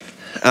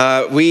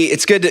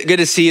It's good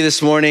to see you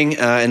this morning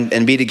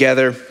and be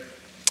together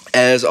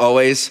as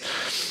always.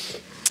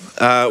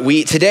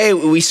 Today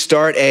we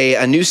start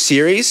a new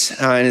series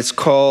and it's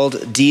called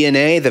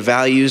DNA: The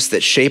Values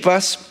That Shape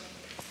Us.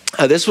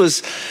 This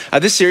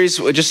series,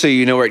 just so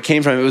you know where it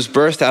came from, it was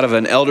birthed out of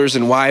an elders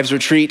and wives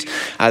retreat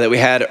that we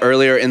had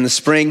earlier in the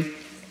spring,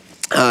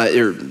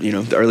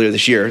 earlier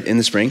this year in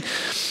the spring.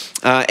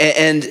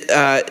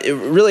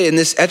 Really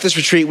at this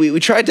retreat, we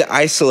tried to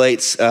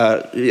isolate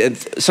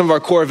some of our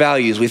core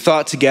values. We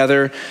thought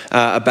together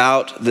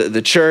about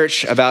the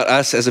church, about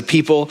us as a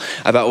people,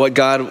 about what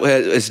God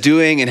is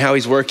doing and how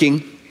he's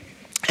working.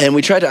 And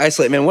we tried to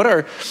isolate, what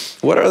are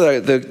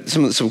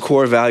some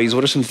core values?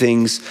 What are some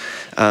things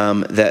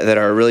that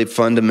are really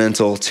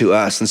fundamental to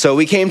us? And so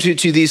we came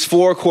to these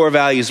 4 core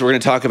values we're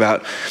going to talk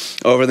about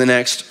over the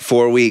next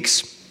 4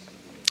 weeks.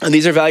 And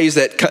these are values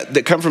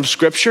that come from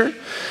Scripture.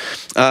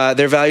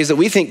 They're values that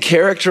we think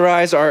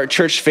characterize our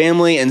church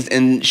family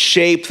and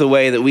shape the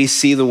way that we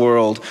see the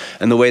world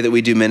and the way that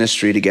we do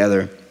ministry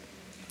together.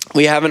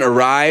 We haven't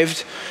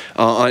arrived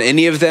on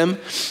any of them,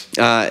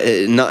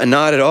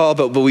 not at all,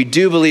 but we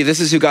do believe this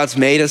is who God's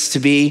made us to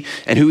be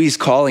and who he's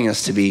calling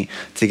us to be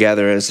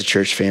together as a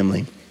church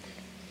family.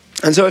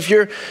 And so if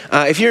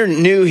you're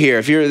new here,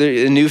 if you're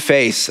a new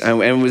face,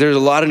 and there's a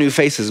lot of new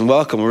faces, and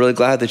welcome, we're really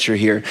glad that you're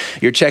here.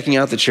 You're checking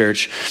out the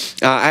church.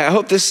 I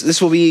hope this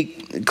will be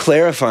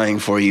clarifying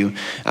for you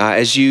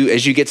as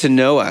you get to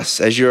know us,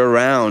 as you're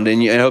around,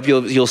 and I hope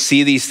you'll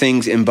see these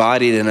things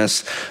embodied in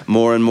us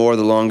more and more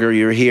the longer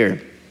you're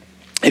here.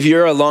 If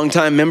you're a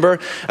longtime member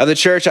of the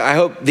church, I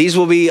hope these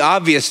will be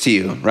obvious to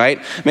you,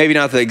 right? Maybe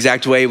not the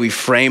exact way we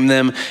frame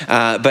them,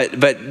 but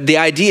the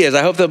idea is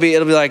I hope it'll be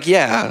like,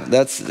 yeah,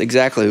 that's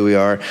exactly who we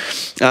are.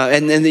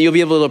 And then you'll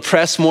be able to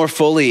press more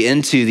fully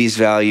into these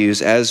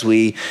values as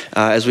we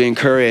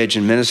encourage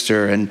and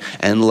minister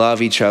and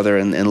love each other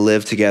and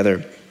live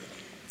together.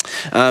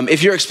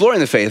 If you're exploring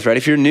the faith, right?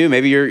 If you're new,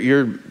 maybe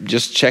you're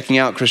just checking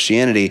out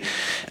Christianity.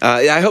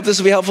 I hope this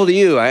will be helpful to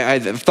you.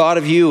 I've thought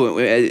of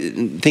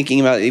you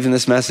thinking about even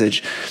this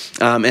message.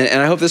 And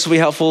I hope this will be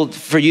helpful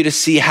for you to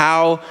see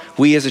how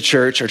we as a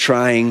church are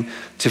trying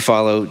to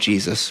follow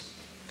Jesus.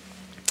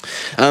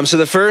 So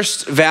the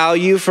first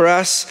value for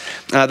us,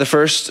 the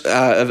first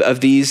of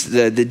these,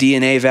 the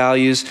DNA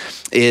values,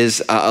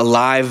 is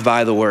alive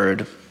by the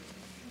word.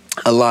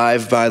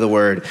 Alive by the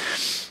word.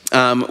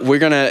 We're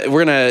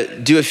gonna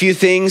do a few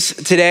things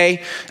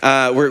today.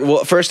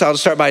 First, I'll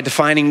start by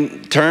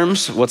defining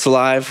terms. What's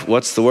alive?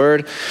 What's the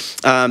word?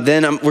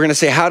 Then we're gonna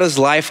say, how does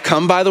life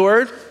come by the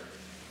word?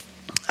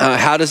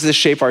 How does this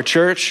shape our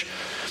church?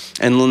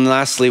 And then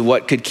lastly,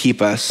 what could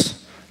keep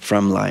us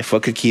from life?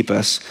 What could keep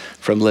us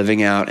from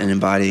living out and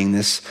embodying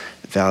this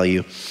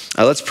value?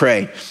 Let's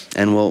pray,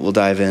 and we'll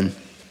dive in.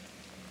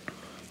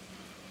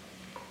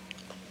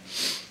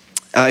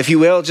 If you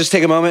will, just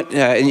take a moment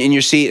in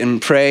your seat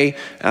and pray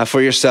for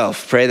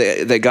yourself.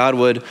 Pray that God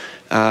would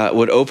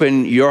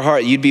open your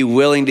heart. You'd be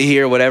willing to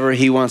hear whatever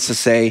he wants to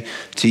say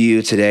to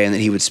you today, and that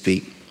he would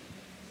speak.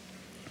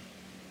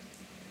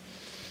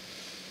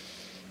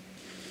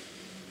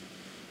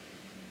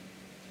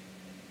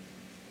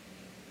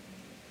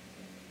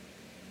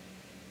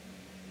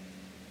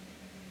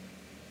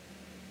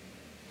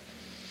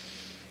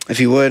 If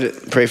you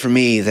would, pray for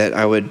me that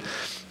I would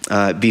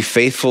be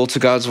faithful to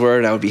God's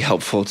word. I would be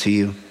helpful to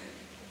you.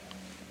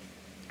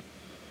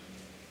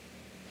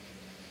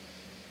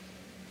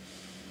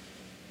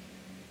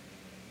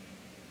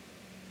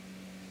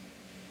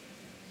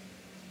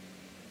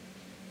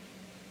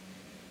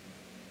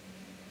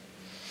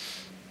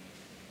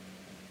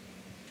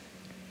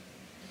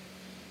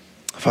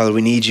 Father,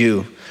 we need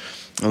you,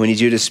 and we need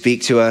you to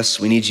speak to us.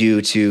 We need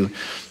you to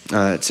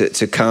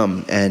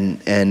come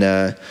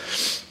and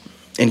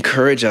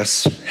encourage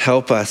us,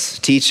 help us,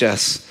 teach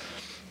us,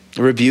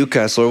 rebuke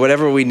us, Lord,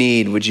 whatever we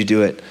need, would you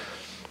do it?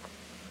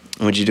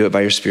 And would you do it by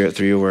your Spirit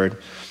through your word?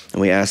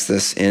 And we ask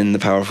this in the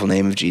powerful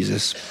name of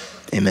Jesus.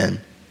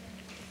 Amen.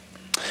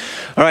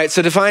 All right,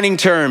 so defining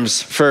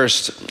terms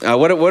first.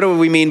 What do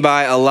we mean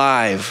by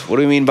alive? What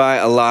do we mean by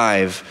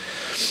alive?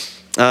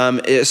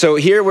 So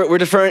here I'm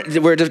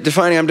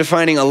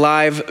defining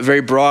alive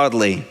very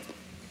broadly.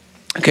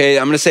 Okay,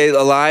 I'm going to say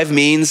alive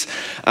means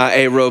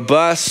a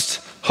robust,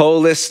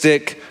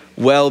 holistic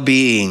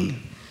well-being.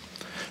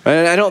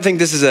 Right? I don't think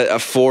this is a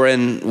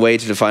foreign way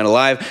to define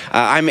alive.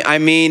 I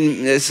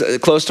mean, it's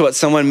close to what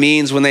someone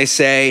means when they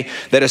say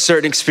that a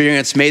certain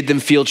experience made them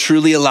feel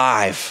truly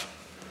alive.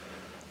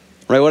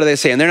 Right? What are they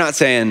saying? They're not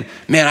saying,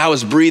 man, I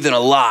was breathing a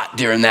lot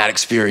during that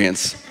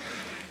experience.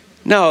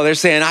 No, they're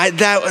saying I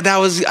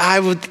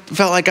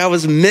felt like I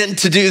was meant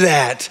to do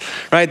that,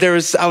 right? There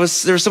was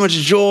so much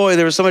joy,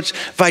 there was so much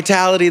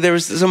vitality, there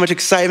was so much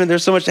excitement, there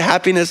was so much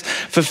happiness,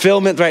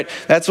 fulfillment, right?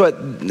 That's what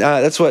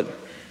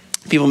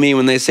people mean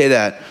when they say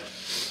that.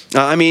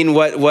 I mean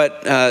what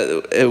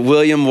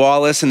William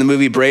Wallace in the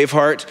movie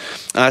Braveheart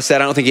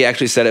said. I don't think he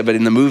actually said it, but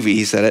in the movie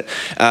he said it.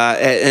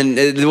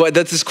 And what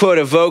this quote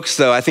evokes,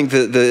 though, I think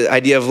the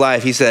idea of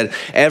life. He said,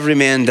 "Every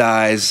man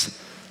dies,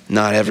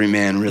 not every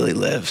man really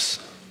lives."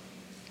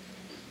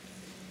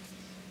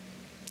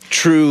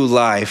 true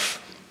life.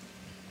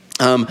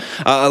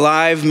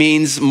 Alive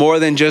means more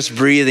than just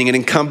breathing. It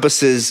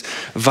encompasses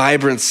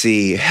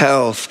vibrancy,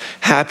 health,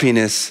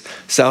 happiness,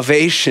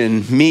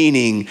 salvation,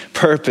 meaning,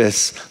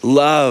 purpose,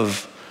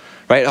 love,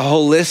 right? A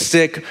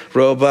holistic,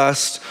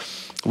 robust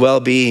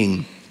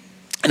well-being.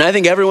 And I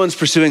think everyone's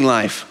pursuing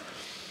life.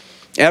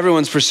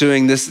 Everyone's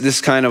pursuing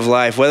this kind of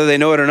life, whether they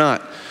know it or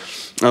not.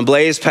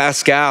 Blaise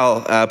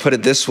Pascal put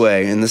it this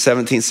way in the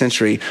 17th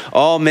century: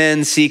 all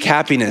men seek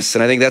happiness.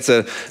 And I think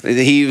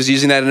he was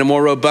using that in a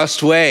more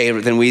robust way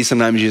than we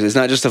sometimes use it. It's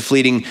not just a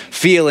fleeting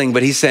feeling,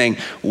 but he's saying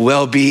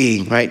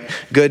well-being, right?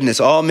 Goodness.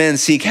 All men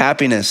seek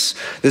happiness.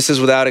 This is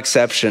without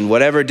exception.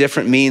 Whatever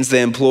different means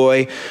they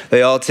employ,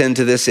 they all tend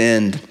to this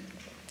end.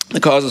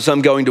 The cause of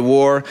some going to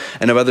war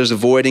and of others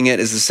avoiding it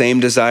is the same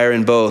desire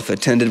in both,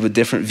 attended with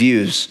different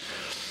views.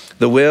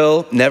 The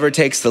will never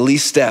takes the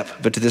least step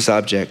but to this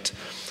object.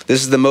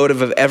 This is the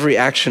motive of every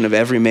action of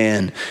every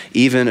man,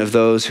 even of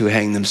those who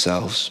hang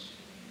themselves.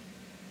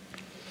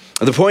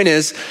 The point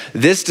is,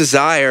 this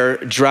desire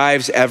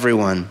drives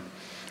everyone.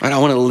 I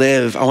want to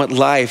live. I want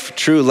life,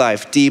 true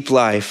life, deep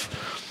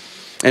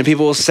life. And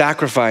people will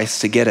sacrifice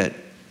to get it.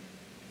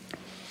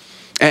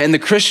 And the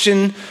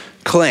Christian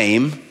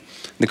claim,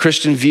 the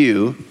Christian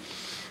view,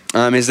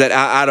 is that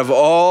out of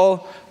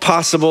all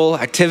possible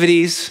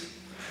activities,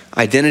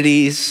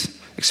 identities,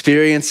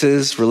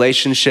 experiences,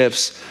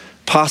 relationships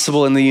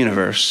possible in the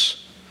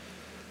universe,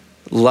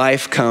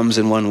 life comes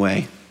in one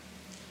way: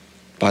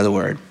 by the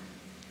word.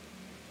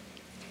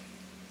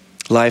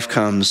 Life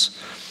comes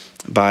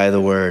by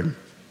the word.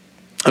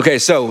 Okay,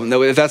 so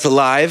if that's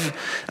alive,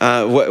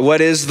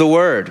 what is the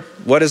word?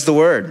 What is the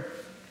word?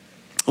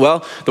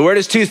 Well, the word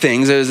is two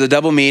things. There's a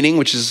double meaning,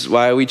 which is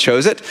why we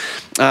chose it.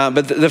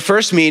 But the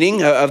first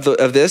meaning of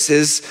this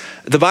is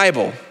the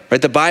Bible,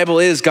 right? The Bible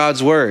is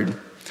God's word.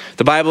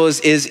 The Bible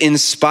is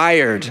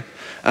inspired.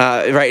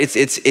 Right,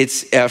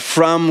 it's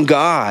from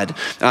God.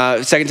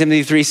 2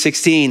 Timothy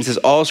 3:16 says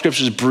all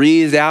scripture is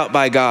breathed out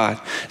by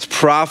God. It's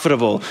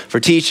profitable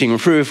for teaching,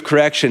 reproof,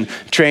 correction,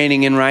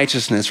 training in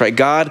righteousness. Right,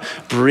 God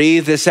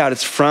breathed this out.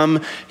 It's from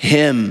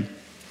Him.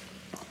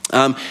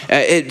 2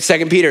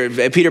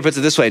 Peter puts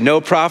it this way: no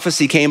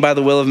prophecy came by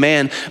the will of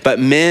man, but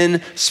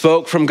men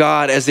spoke from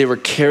God as they were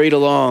carried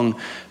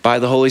along by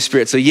the Holy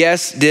Spirit. So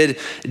yes, did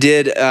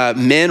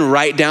men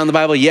write down the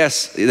Bible?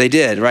 Yes, they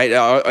did, right?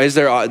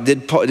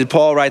 Did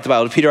Paul write the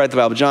Bible? Did Peter write the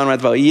Bible? John write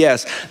the Bible?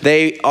 Yes,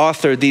 they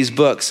authored these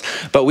books.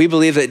 But we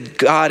believe that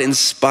God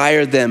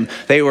inspired them.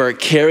 They were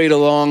carried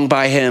along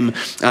by Him,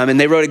 and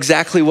they wrote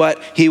exactly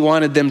what He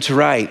wanted them to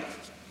write.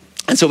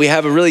 And so we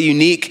have a really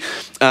unique,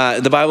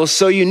 the Bible is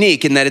so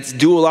unique in that it's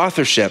dual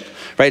authorship,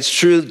 right? It's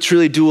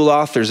truly dual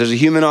authors. There's a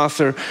human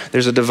author,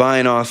 there's a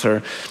divine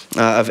author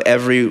of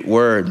every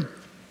word.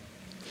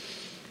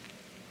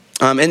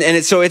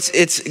 So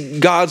it's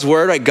God's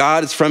word, right?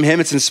 God, it's from Him,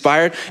 it's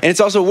inspired. And it's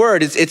also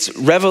word, it's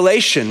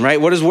revelation,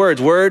 right? What is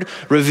words? Word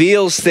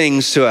reveals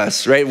things to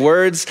us, right?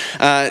 Words,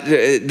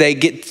 they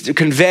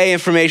convey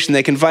information,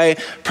 they convey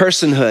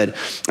personhood.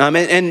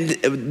 And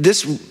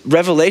this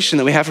revelation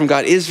that we have from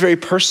God is very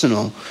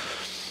personal,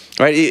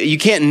 right? You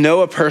can't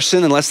know a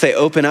person unless they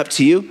open up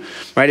to you,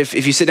 right?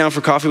 If you sit down for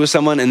coffee with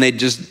someone and they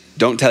just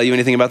don't tell you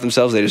anything about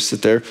themselves, they just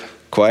sit there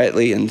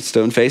quietly and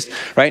stone-faced,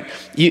 right?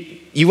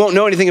 You won't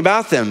know anything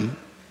about them,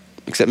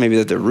 except maybe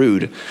that they're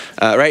rude,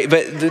 right?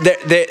 But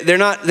they're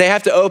not. They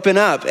have to open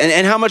up,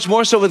 and how much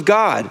more so with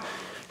God,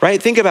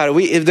 right? Think about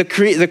it. If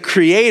the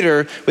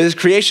Creator with His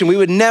creation, we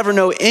would never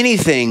know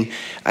anything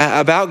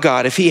about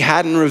God if He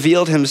hadn't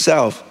revealed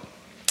Himself.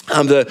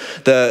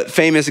 The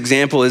famous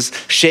example is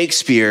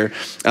Shakespeare.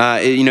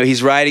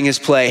 He's writing his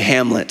play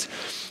Hamlet.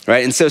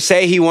 Right, and so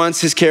say he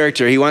wants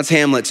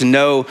Hamlet to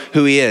know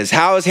who he is.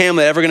 How is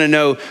Hamlet ever going to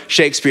know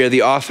Shakespeare,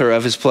 the author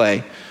of his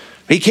play?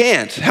 He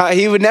can't.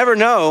 He would never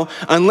know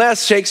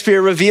unless Shakespeare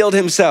revealed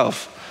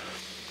himself.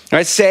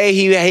 Right, say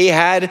he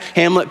had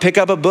Hamlet pick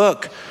up a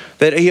book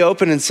that he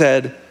opened and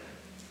said,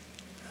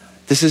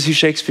 this is who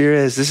Shakespeare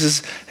is. This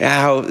is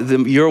how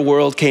your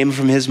world came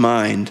from his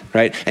mind,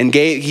 right? And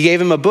he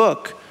gave him a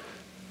book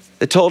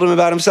that told him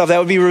about himself. That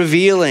would be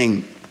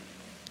revealing.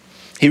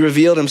 He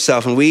revealed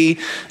Himself, and we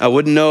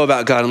wouldn't know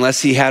about God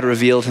unless He had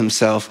revealed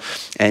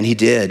Himself, and He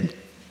did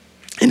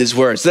in His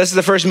word. So this is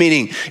the first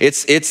meaning.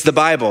 It's the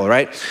Bible,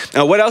 right?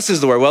 Now, what else is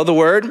the word? Well, the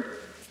word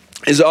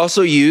is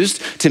also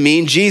used to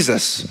mean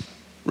Jesus,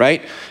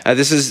 right?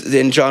 This is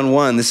in John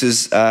 1. This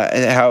is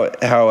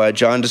how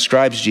John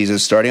describes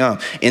Jesus starting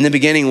off. In the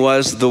beginning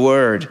was the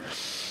Word,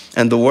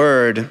 and the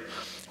Word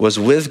was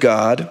with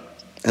God,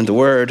 and the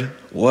Word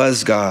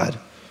was God,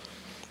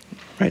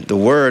 right? The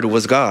Word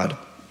was God,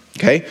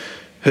 okay?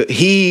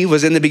 He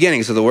was in the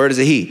beginning, so the word is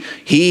a he.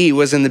 He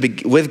was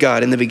with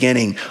God in the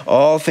beginning.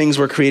 All things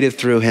were created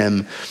through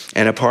Him,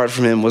 and apart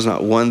from Him was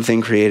not one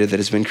thing created that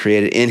has been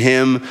created. In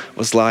Him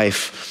was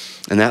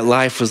life, and that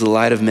life was the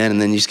light of men.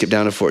 And then you skip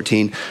down to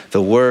 14.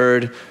 The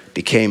Word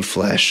became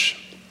flesh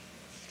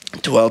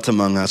dwelt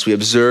among us. We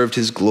observed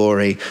his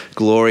glory.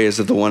 Glory is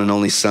of the one and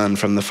only Son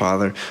from the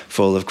Father,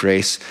 full of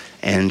grace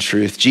and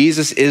truth.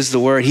 Jesus is the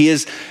Word. He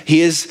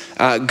is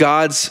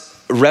God's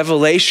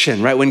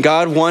revelation, right? When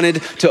God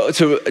wanted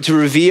to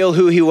reveal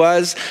who he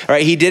was,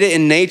 right? He did it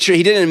in nature.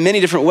 He did it in many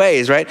different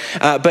ways, right?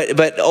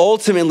 But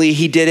ultimately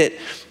he did it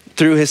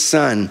through his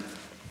Son.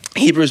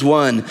 Hebrews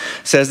 1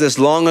 says this: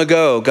 long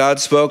ago, God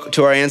spoke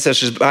to our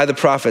ancestors by the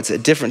prophets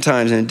at different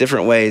times and in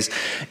different ways.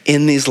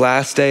 In these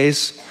last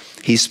days,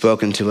 he's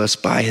spoken to us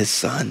by his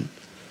Son.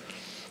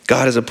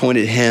 God has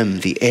appointed him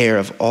the heir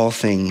of all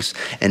things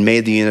and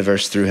made the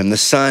universe through him. The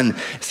Son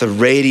is the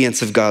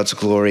radiance of God's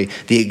glory,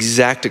 the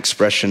exact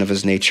expression of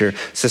his nature,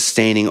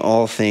 sustaining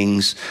all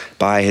things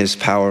by his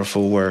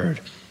powerful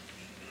word.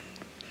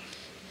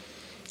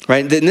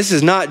 Right? And this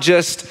is not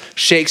just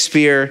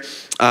Shakespeare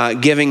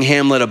giving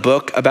Hamlet a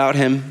book about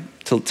him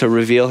to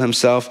reveal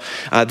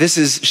himself. This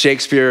is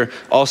Shakespeare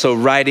also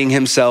writing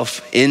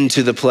himself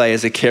into the play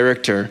as a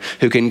character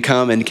who can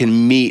come and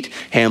can meet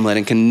Hamlet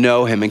and can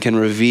know him and can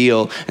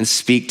reveal and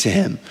speak to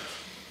him,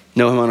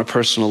 know him on a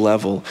personal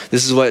level.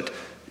 This is what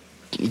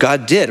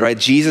God did, right?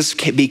 Jesus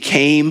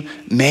became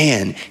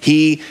man.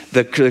 He,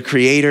 the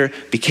creator,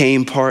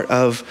 became part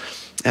of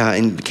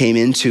and came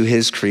into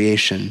his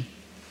creation.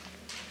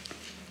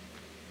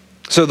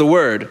 So the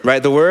Word,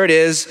 right? The Word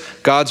is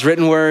God's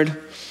written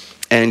word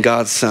and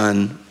God's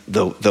Son,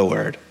 the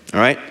Word,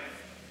 all right?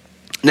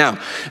 Now,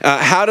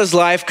 how does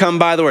life come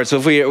by the Word? So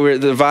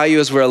if the value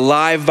is we're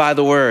alive by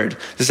the Word.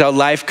 This is how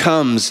life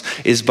comes,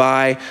 is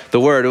by the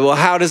Word. Well,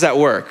 how does that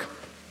work?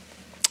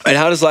 And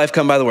how does life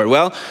come by the Word?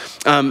 Well,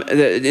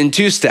 in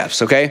two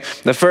steps, okay?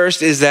 The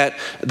first is that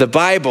the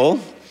Bible,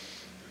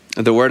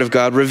 the Word of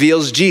God,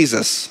 reveals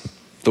Jesus,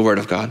 the Word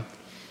of God.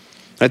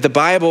 Right? The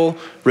Bible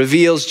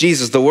reveals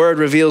Jesus. The Word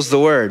reveals the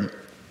Word.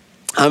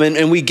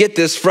 And we get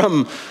this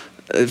from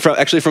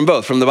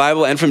both, from the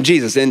Bible and from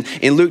Jesus. In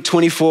Luke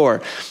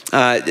 24,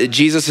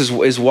 Jesus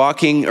is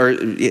walking, or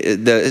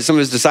some of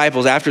his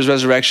disciples, after his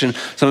resurrection,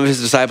 some of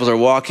his disciples are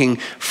walking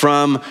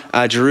from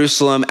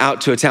Jerusalem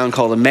out to a town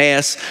called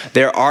Emmaus.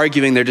 They're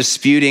arguing, they're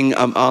disputing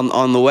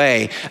on the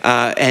way.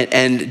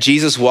 And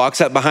Jesus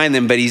walks up behind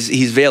them, but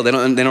he's veiled. They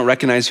don't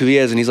recognize who he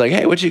is. And he's like,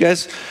 hey, what you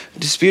guys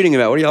disputing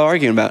about? What are y'all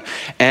arguing about?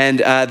 And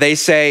they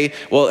say,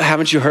 well,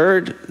 haven't you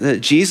heard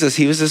that Jesus,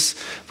 he was this,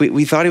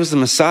 we thought he was the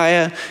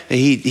Messiah.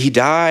 He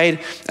died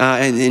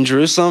in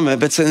Jerusalem,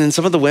 but then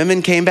some of the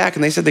women came back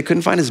and they said they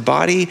couldn't find his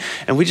body,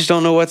 and we just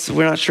don't know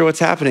we're not sure what's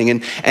happening.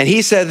 And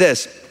he said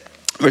this,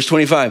 verse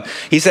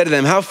 25, he said to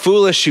them, how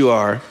foolish you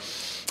are,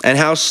 and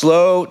how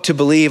slow to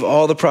believe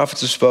all the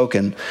prophets have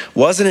spoken.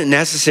 Wasn't it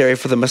necessary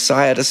for the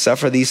Messiah to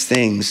suffer these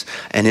things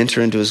and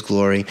enter into his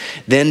glory?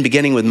 Then,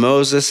 beginning with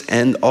Moses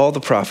and all the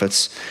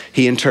prophets,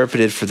 he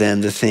interpreted for them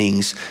the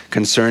things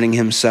concerning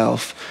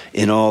himself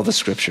in all the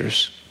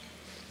scriptures.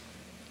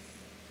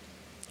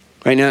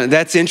 Right now,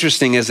 that's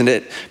interesting, isn't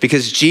it?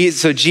 Because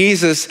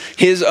Jesus,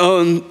 his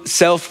own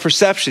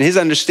self-perception, his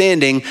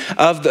understanding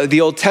of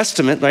the Old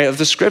Testament, right, of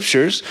the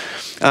scriptures,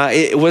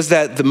 it was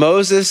that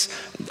Moses,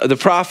 the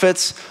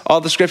prophets, all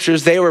the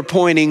scriptures, they were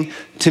pointing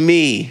to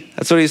me.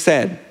 That's what he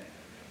said.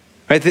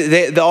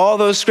 Right? All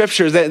those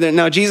scriptures.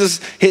 Now,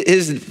 Jesus,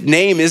 his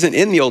name isn't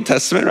in the Old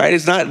Testament, right?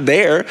 It's not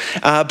there.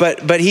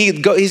 But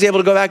he's able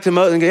to go back to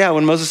Moses and go, yeah,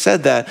 when Moses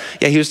said that,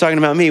 yeah, he was talking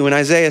about me. When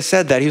Isaiah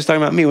said that, he was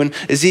talking about me. When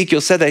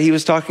Ezekiel said that, he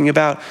was talking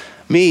about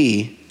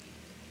me.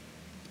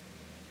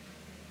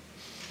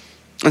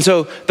 And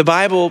so the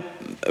Bible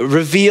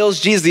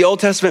reveals Jesus. The Old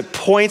Testament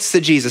points to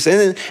Jesus.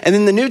 And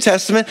in the New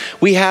Testament,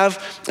 we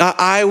have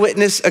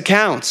eyewitness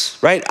accounts,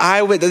 right?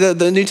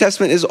 The New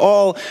Testament is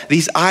all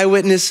these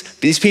eyewitness,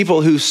 these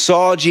people who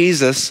saw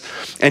Jesus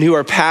and who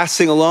are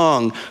passing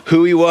along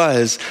who he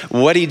was,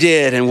 what he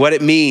did, and what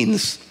it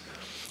means,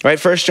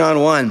 right? 1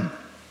 John 1,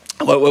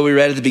 what we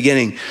read at the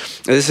beginning.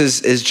 This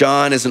is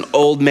John as an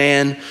old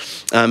man,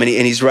 and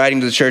he's writing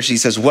to the church. He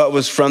says, what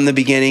was from the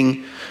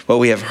beginning, what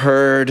we have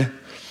heard,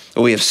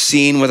 what we have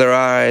seen with our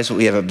eyes, what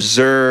we have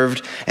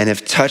observed and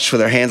have touched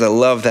with our hands. I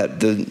love that,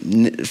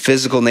 the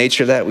physical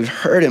nature of that. We've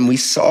heard him, we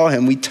saw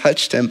him, we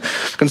touched him.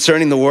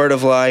 Concerning the word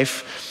of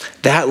life,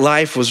 that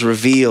life was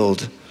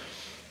revealed,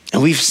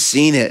 and we've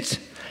seen it.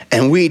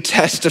 And we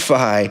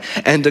testify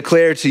and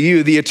declare to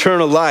you the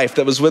eternal life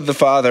that was with the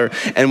Father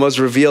and was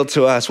revealed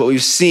to us. What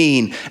we've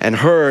seen and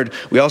heard,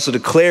 we also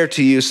declare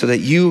to you, so that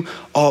you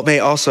all may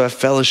also have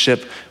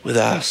fellowship with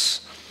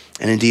us.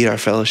 And indeed, our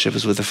fellowship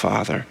is with the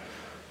Father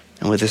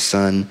and with his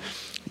Son,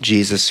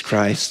 Jesus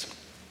Christ.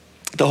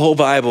 The whole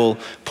Bible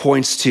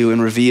points to and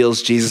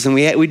reveals Jesus. And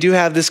we do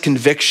have this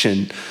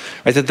conviction,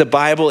 right, that the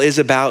Bible is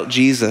about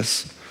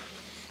Jesus.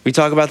 We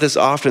talk about this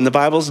often. The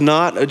Bible's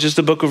not just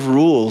a book of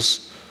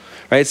rules,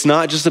 right? It's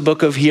not just a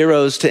book of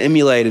heroes to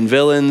emulate and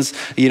villains,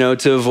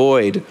 to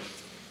avoid.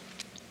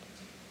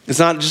 It's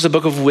not just a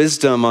book of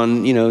wisdom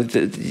on,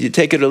 you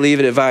take it or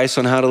leave it advice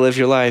on how to live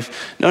your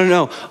life.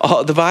 No.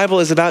 The Bible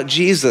is about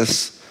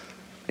Jesus.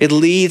 It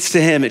leads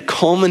to him. It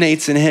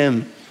culminates in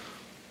him.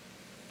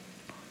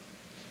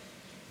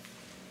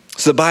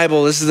 So the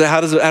Bible, how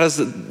does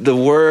the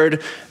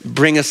word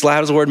bring us alive?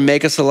 How does the word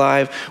make us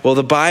alive? Well,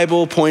 the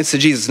Bible points to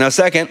Jesus. Now,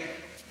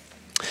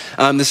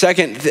 the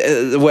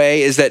second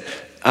way is that,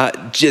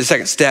 the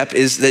second step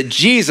is that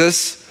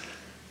Jesus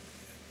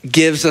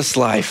gives us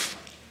life.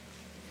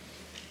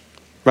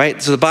 Right?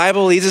 So the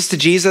Bible leads us to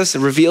Jesus, it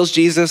reveals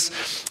Jesus,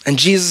 and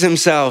Jesus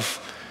himself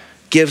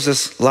gives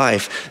us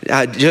life.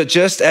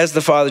 Just as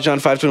the Father, John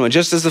 5:21,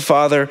 just as the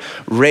Father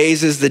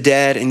raises the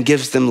dead and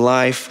gives them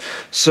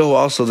life, so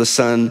also the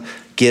Son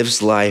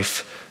gives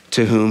life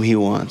to whom he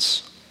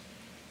wants.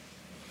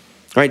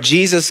 Right?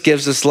 Jesus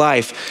gives us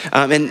life.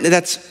 And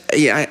that's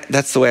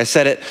the way I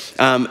said it.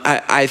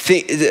 I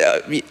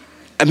think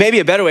maybe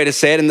a better way to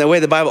say it, and the way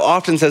the Bible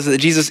often says it, that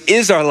Jesus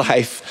is our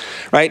life,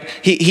 right?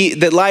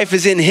 That life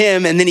is in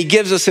him, and then he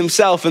gives us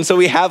himself, and so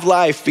we have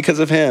life because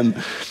of him.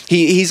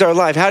 He's our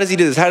life. How does he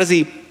do this? How does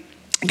he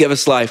give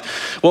us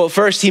life? Well,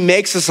 first, he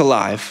makes us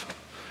alive,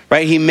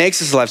 right? He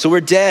makes us alive. So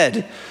we're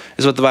dead,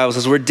 is what the Bible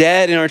says. We're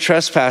dead in our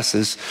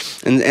trespasses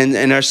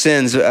and our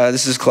sins.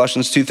 This is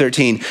Colossians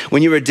 2:13.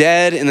 When you were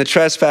dead in the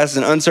trespasses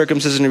and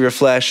uncircumcision of your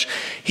flesh,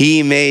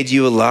 he made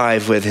you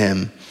alive with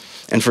him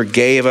and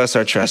forgave us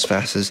our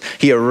trespasses.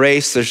 He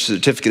erased the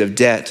certificate of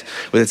debt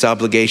with its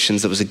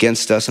obligations that was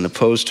against us and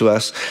opposed to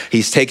us.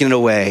 He's taken it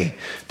away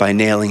by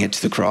nailing it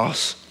to the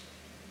cross.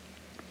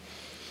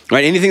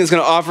 Right? Anything that's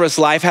going to offer us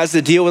life has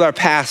to deal with our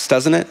past,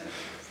 doesn't it?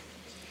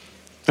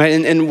 Right?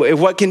 And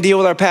what can deal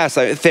with our past?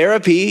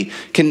 Therapy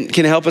can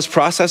help us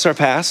process our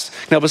past,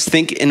 can help us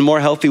think in more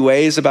healthy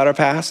ways about our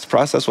past,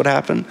 process what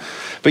happened.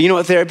 But you know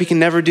what therapy can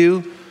never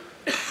do?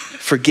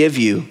 Forgive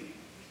you.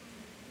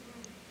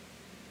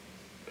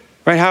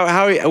 Right?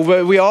 How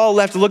we all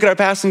have to look at our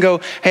past and go,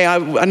 hey,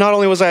 not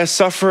only was I a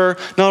sufferer,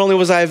 not only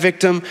was I a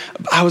victim,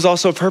 I was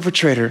also a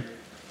perpetrator.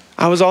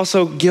 I was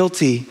also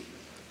guilty.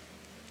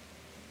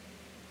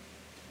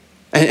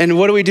 And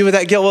what do we do with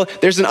that guilt? Well,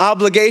 there's an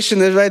obligation.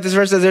 Right? This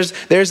verse says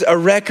there's a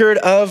record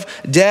of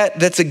debt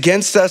that's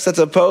against us, that's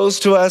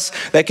opposed to us,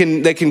 that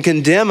can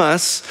condemn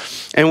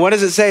us. And what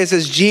does it say? It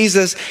says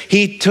Jesus,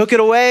 he took it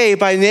away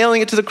by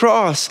nailing it to the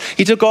cross.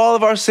 He took all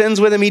of our sins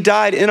with him. He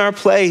died in our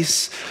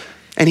place.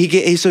 And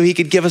so he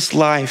could give us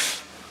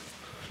life.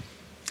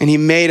 And he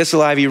made us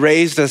alive. He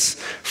raised us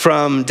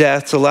from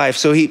death to life.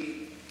 So this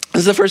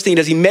is the first thing he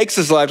does. He makes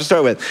us alive to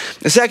start with.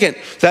 The second,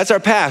 that's our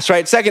past,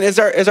 right? Second is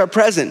our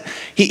present.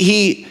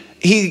 He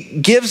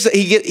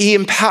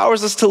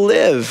empowers us to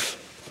live.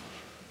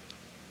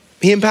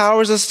 He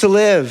empowers us to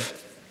live.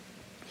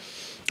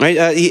 Right?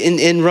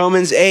 In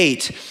Romans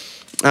 8,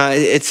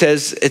 it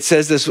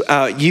says this,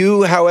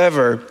 you,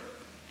 however,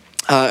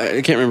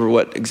 I can't remember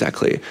what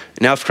exactly.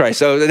 Now if Christ.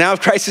 So now if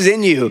Christ is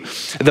in you,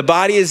 the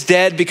body is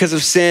dead because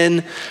of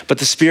sin, but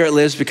the spirit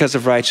lives because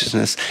of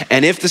righteousness.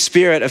 And if the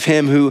spirit of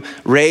him who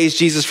raised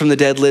Jesus from the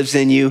dead lives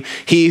in you,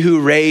 he who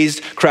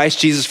raised Christ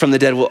Jesus from the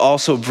dead will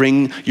also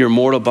bring your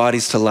mortal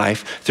bodies to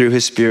life through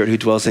his spirit who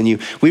dwells in you.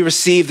 We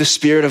receive the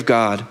Spirit of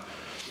God.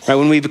 Right?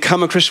 When we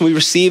become a Christian, we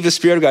receive the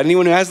Spirit of God.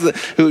 Anyone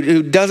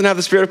who doesn't have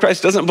the Spirit of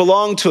Christ doesn't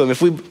belong to him.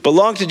 If we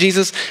belong to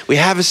Jesus, we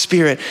have his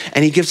Spirit,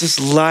 and he gives us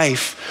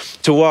life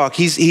to walk.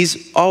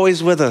 He's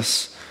always with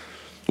us.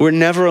 We're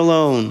never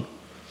alone.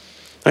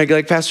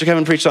 Like Pastor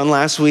Kevin preached on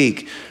last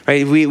week,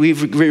 right?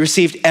 We've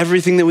received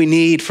everything that we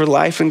need for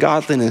life and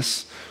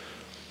godliness.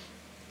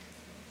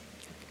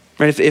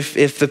 Right?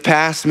 If the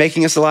past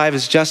making us alive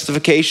is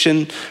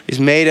justification,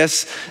 he's made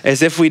us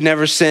as if we'd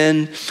never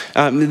sinned.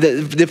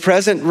 The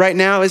present right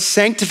now is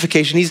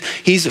sanctification.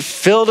 He's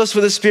filled us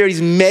with the Spirit.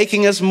 He's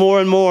making us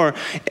more and more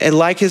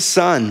like his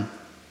Son.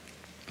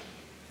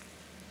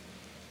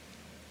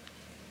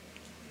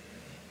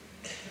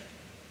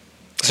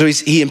 So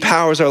he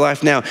empowers our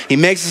life now. He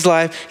makes us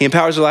alive. He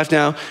empowers our life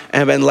now.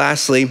 And then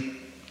lastly,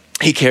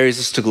 he carries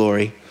us to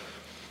glory.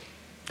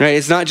 Right?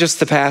 It's not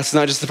just the past,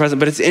 not just the present,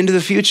 but it's into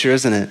the future,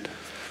 isn't it?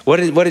 What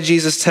did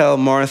Jesus tell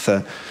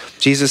Martha?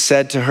 Jesus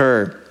said to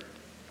her,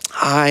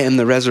 I am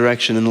the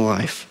resurrection and the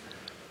life.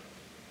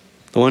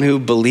 The one who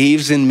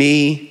believes in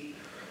me,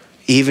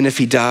 even if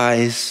he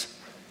dies,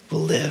 will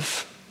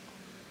live.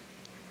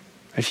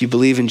 If you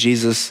believe in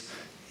Jesus,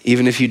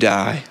 even if you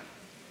die,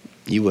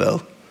 you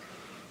will.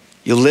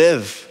 You'll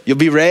live. You'll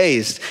be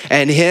raised.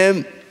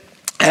 And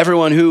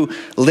everyone who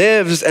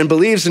lives and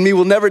believes in me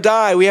will never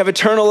die. We have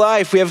eternal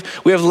life. We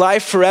have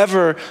life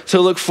forever to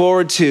look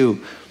forward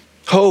to.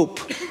 Hope,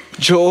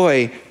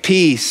 joy,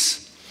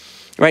 peace.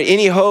 Right?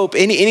 Any hope,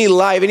 any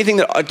life, anything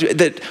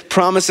that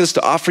promises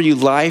to offer you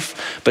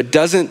life but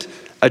doesn't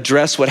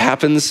address what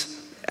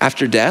happens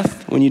after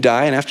death, when you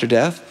die and after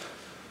death,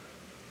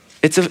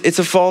 it's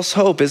a false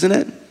hope, isn't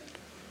it?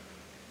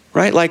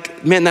 Right?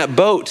 Like, man, that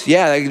boat,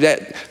 yeah,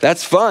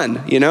 that's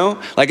fun, you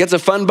know? Like, it's a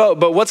fun boat,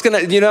 but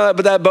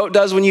but that boat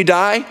does when you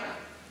die?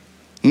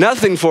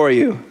 Nothing for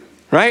you,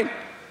 right?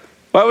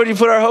 Why would you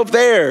put our hope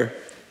there?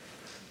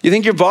 You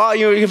think you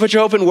can put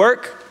your hope in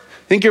work?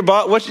 Think your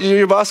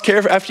boss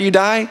care after you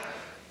die?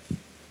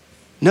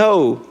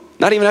 No,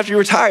 not even after you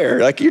retire,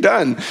 like you're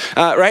done,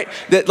 right?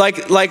 That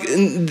like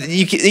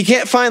you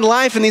can't find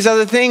life in these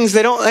other things.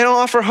 They don't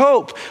offer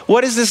hope.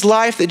 What is this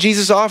life that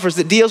Jesus offers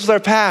that deals with our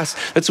past,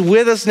 that's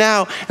with us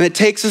now, and that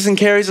takes us and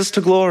carries us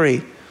to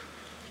glory?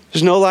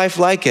 There's no life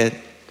like it.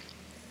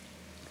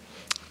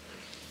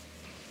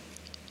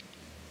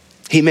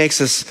 He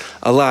makes us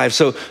alive.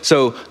 So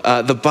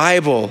the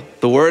Bible,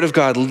 the Word of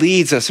God,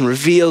 leads us and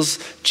reveals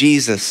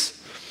Jesus.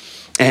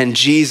 And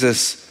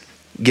Jesus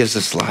gives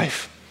us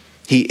life.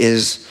 He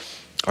is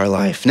our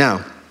life.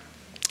 Now,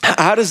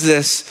 how does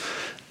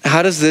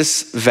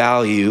this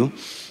value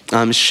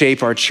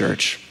shape our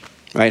church?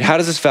 Right? How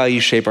does this value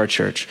shape our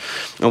church?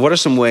 And what are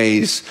some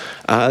ways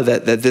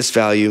that this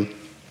value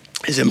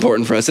is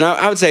important for us? And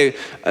I would say,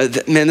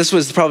 man, this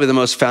was probably the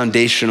most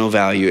foundational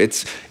value.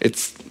 It's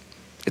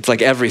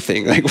like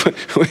everything. Like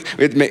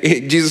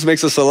Jesus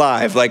makes us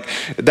alive. Like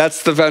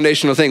that's the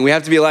foundational thing. We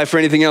have to be alive for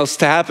anything else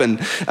to happen.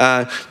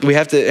 We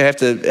have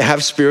to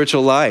have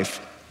spiritual life.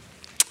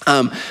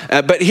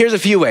 But here's a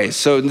few ways.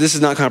 So this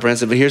is not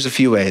comprehensive, but here's a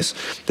few ways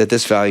that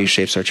this value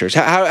shapes our church.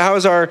 How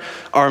is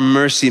our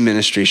mercy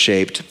ministry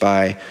shaped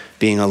by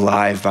being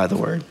alive by the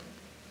Word?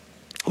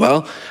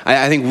 Well,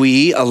 I think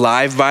we,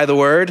 alive by the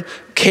Word,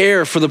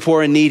 care for the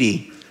poor and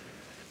needy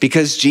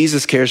because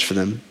Jesus cares for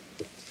them.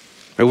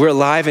 We're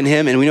alive in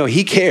Him, and we know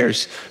He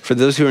cares for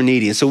those who are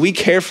needy. And so we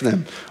care for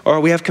them,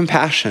 or we have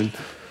compassion.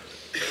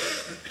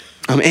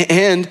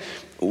 And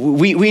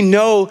we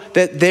know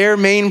that their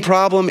main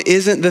problem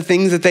isn't the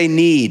things that they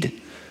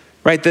need,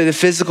 right? The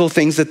physical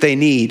things that they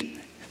need.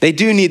 They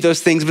do need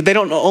those things, but they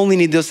don't only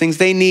need those things.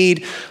 They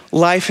need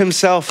life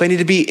Himself. They need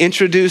to be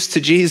introduced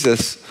to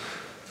Jesus.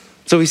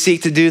 So we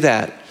seek to do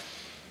that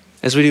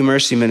as we do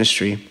mercy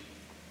ministry.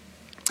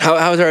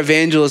 How is our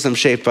evangelism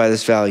shaped by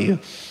this value?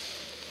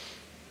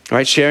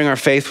 Right, sharing our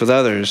faith with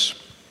others.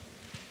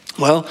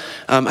 Well,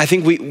 I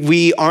think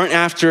we aren't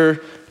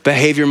after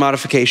behavior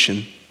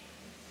modification.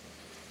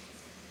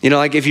 You know,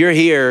 like if you're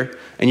here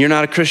and you're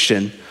not a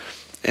Christian,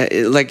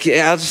 like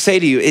I'll just say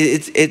to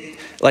you,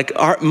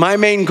 my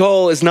main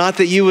goal is not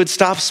that you would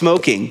stop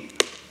smoking,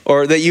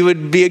 or that you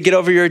would get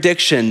over your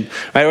addiction,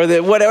 right, or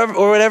that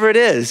whatever it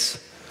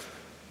is.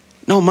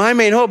 No, my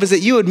main hope is that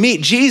you would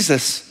meet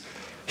Jesus.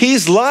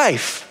 He's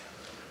life.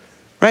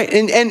 Right,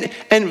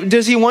 and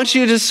does He want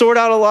you to sort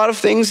out a lot of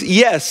things?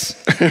 Yes,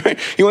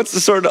 He wants to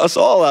sort us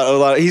all out a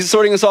lot. He's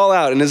sorting us all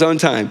out in His own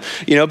time,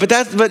 you know.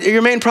 But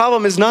your main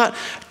problem is not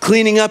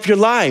cleaning up your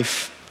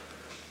life.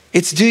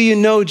 It's, do you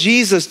know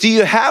Jesus? Do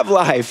you have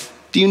life?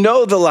 Do you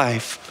know the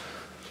life?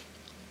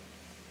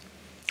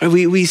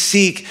 We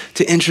seek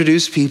to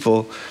introduce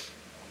people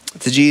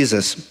to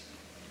Jesus.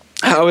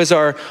 How is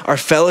our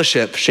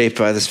fellowship shaped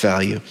by this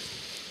value?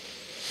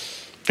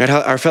 Right,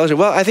 our fellowship.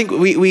 Well, I think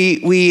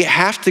we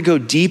have to go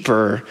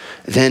deeper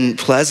than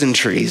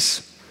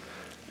pleasantries,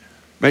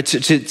 right?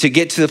 To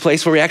get to the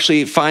place where we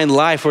actually find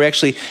life, where we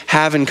actually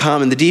have in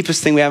common. The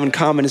deepest thing we have in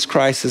common is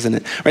Christ, isn't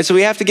it? Right. So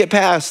we have to get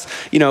past,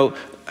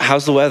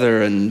 how's the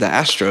weather and the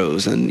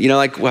Astros, and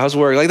like how's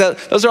work, like that.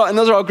 Those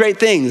are all great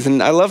things,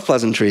 and I love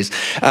pleasantries.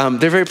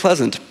 They're very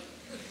pleasant.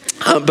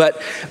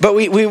 But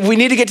we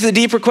need to get to the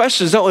deeper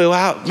questions, don't we?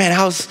 Wow, man,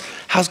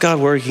 how's God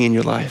working in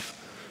your life?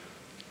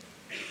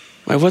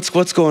 Right,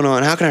 what's going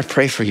on? How can I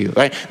pray for you?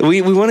 Right?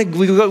 We want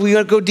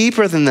to go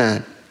deeper than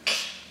that.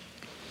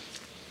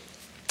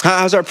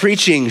 How's our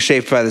preaching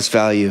shaped by this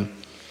value?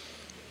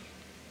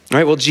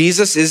 Right? Well,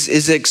 Jesus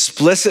is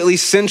explicitly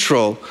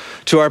central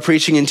to our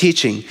preaching and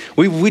teaching.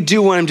 We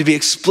do want Him to be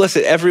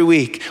explicit every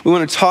week. We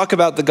want to talk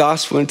about the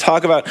gospel and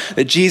talk about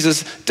that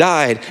Jesus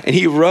died and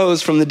He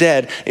rose from the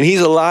dead and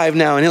He's alive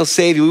now and He'll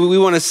save you. We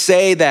want to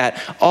say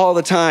that all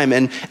the time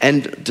and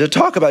to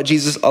talk about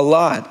Jesus a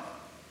lot.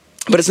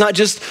 But it's not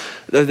just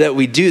that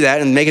we do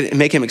that and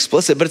make Him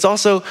explicit, but it's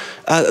also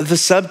the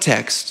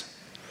subtext,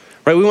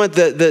 right? We want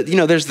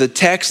there's the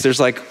text, there's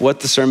like what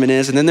the sermon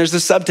is, and then there's the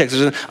subtext.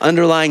 There's an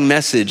underlying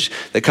message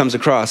that comes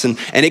across, and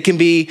it can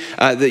be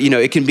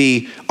it can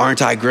be,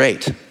 aren't I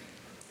great?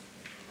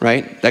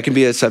 Right? That can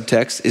be a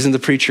subtext. Isn't the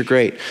preacher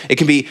great? It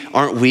can be,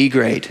 aren't we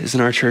great? Isn't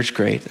our church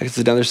great? That's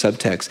another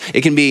subtext.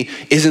 It can be,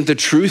 isn't the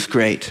truth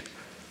great?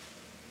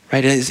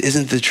 Right?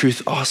 Isn't the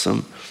truth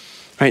awesome?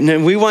 Right,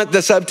 and we want the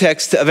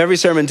subtext of every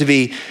sermon to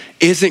be,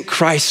 isn't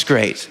Christ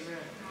great?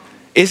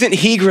 Isn't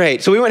He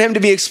great? So we want Him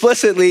to be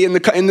explicitly in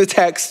the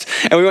text,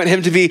 and we want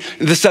Him to be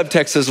the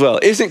subtext as well.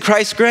 Isn't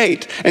Christ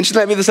great? And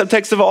shouldn't that be the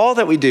subtext of all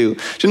that we do?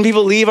 Shouldn't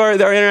people leave our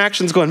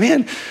interactions going,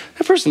 man,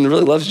 that person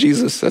really loves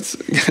Jesus?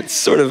 That's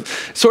sort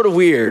of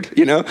weird,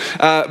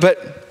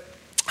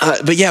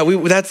 But yeah,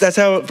 that's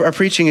how our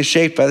preaching is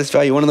shaped by this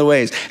value. One of the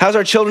ways. How's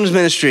our children's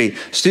ministry,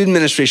 student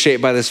ministry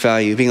shaped by this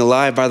value, being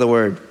alive by the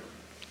Word?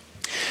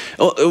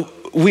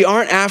 We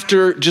aren't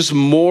after just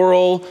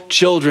moral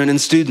children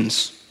and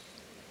students,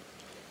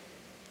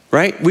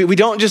 right? We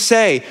don't just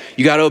say,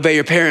 you got to obey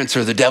your parents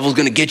or the devil's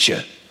going to get you,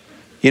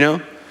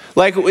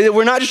 Like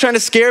we're not just trying to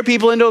scare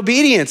people into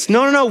obedience.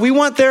 No. We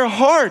want their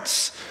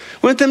hearts.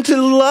 We want them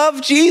to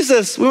love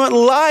Jesus. We want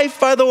life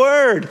by the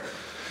Word.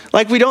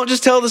 Like, we don't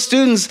just tell the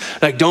students,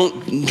 like,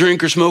 don't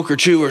drink or smoke or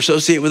chew or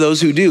associate with those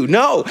who do.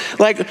 No,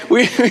 like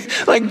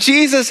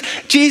Jesus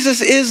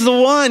is the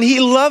one. He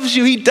loves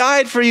you. He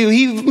died for you.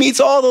 He meets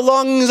all the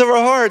longings of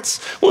our hearts.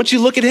 Won't you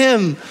look at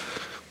him?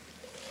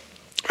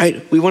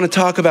 Right? We want to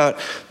talk about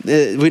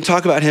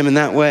him in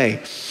that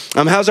way.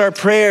 How's our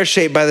prayer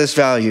shaped by this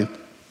value?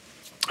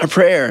 Our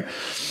prayer.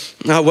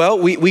 Well,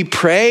 we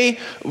pray.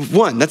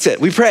 One, that's it.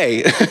 We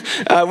pray.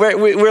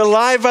 We're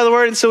alive by the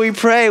word, and so we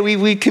pray.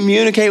 We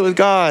communicate with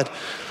God.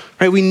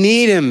 Right? We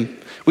need him.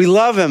 We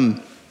love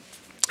him.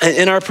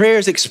 And our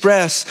prayers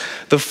express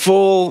the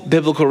full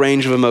biblical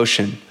range of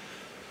emotion.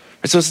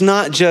 So it's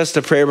not just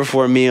a prayer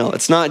before a meal.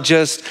 It's not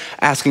just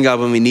asking God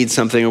when we need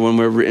something or when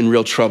we're in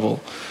real trouble.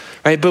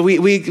 Right? But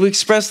we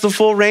express the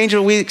full range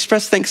we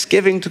express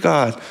thanksgiving to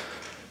God.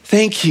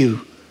 Thank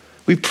you.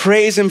 We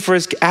praise him for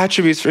his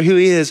attributes, for who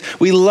he is.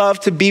 We love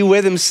to be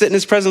with him, sit in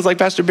his presence like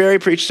Pastor Barry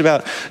preached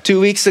about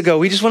 2 weeks ago.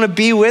 We just want to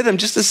be with him,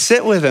 just to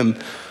sit with him.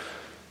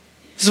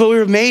 This is what we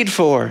were made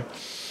for,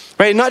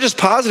 right? Not just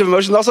positive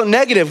emotions, also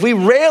negative. We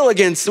rail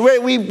against,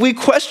 we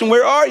question,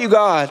 where are you,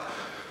 God?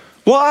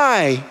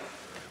 Why?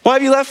 Why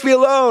have you left me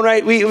alone,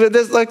 right?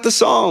 Like the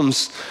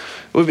Psalms.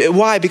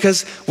 Why?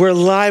 Because we're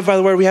alive by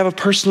the word. We have a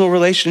personal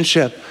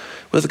relationship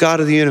with God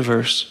of the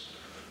universe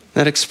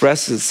that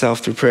expresses itself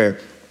through prayer.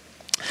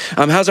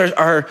 How's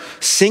our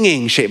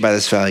singing shaped by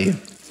this value?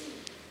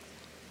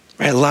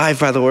 Right, alive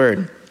by the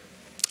word.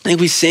 I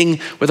think we sing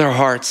with our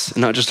hearts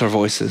and not just our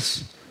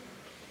voices.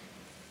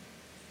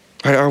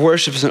 Right, our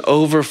worship is an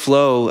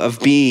overflow of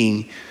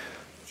being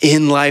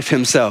in life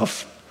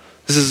himself.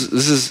 This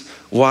is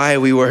why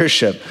we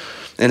worship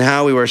and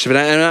how we worship.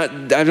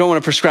 And I don't want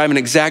to prescribe an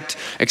exact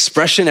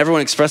expression.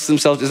 Everyone expresses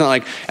themselves. It's not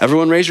like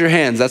everyone raise your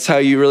hands. That's how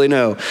you really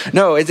know.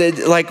 No,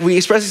 it's like we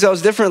express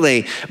ourselves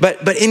differently.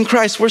 But in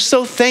Christ, we're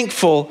so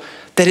thankful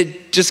that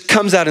it just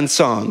comes out in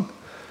song,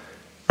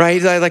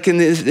 right? Like in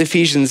the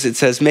Ephesians, it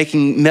says,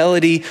 making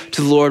melody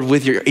to the Lord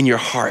in your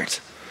heart.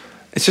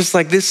 It's just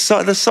like this.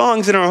 The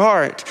song's in our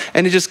heart,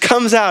 and it just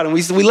comes out, and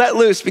we let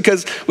loose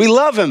because we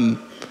love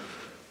him.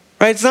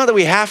 Right? It's not that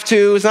we have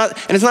to. It's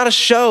not a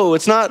show.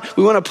 It's not,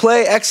 we want to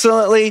play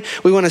excellently.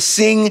 We want to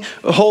sing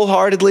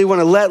wholeheartedly. We want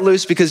to let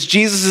loose because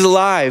Jesus is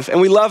alive and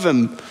we love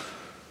him.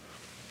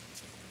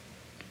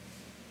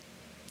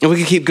 And we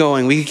can keep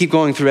going. We can keep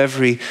going through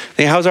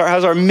everything. How's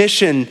our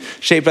mission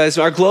shaped by this?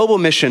 Our global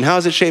mission, how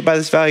is it shaped by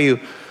this value?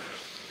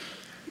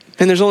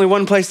 And there's only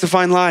one place to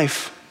find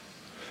life.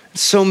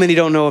 So many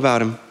don't know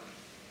about him.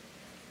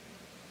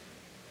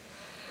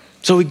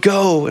 So we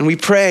go and we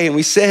pray and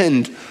we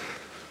send.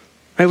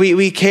 Right?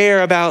 We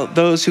care about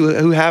those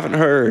who haven't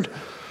heard.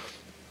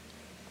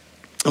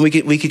 And we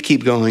could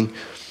keep going.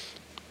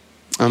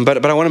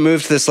 But I want to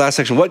move to this last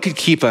section. What could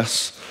keep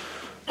us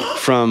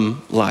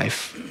from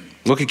life?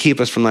 What could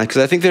keep us from life?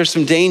 Because I think there's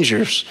some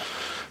dangers,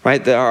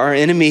 right? Our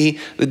enemy,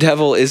 the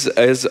devil, is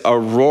a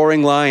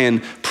roaring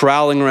lion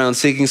prowling around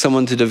seeking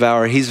someone to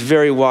devour. He's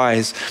very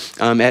wise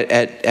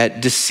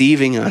at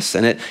deceiving us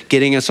and at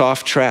getting us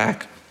off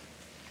track.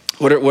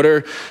 What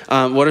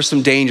are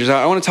some dangers?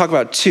 I want to talk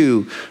about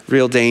two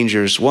real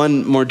dangers,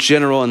 one more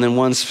general and then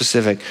one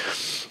specific.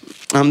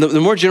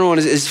 The more general one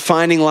is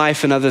finding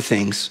life in other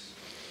things.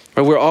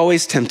 Right? We're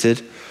always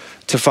tempted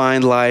to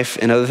find life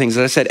in other things.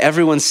 As I said,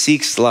 everyone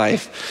seeks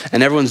life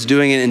and everyone's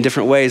doing it in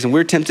different ways. And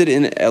we're tempted,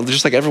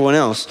 just like everyone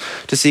else,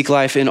 to seek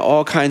life in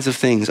all kinds of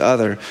things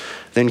other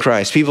than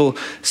Christ. People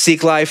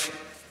seek life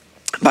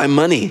by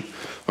money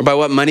or by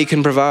what money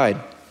can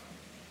provide.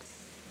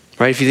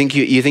 Right? If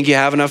you think you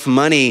have enough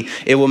money,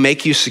 it will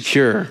make you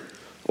secure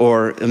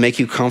or make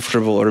you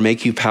comfortable or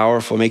make you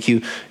powerful,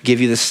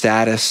 give you the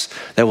status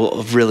that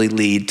will really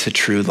lead to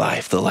true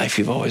life, the life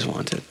you've always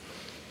wanted.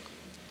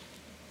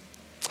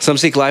 Some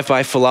seek life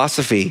by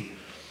philosophy.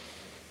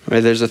 Right?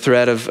 There's a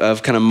thread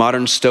of kind of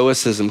modern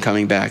stoicism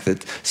coming back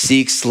that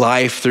seeks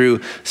life through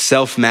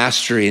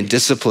self-mastery and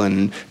discipline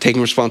and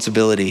taking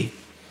responsibility.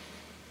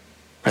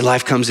 Right?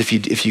 Life comes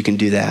if you can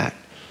do that.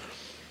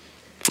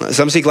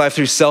 Some seek life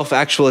through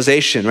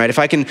self-actualization, right? If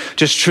I can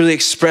just truly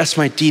express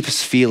my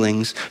deepest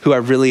feelings, who I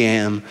really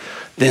am,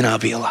 then I'll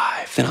be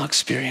alive. Then I'll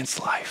experience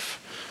life.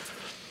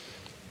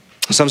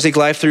 Some seek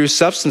life through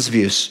substance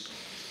abuse,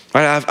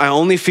 right? I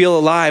only feel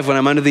alive when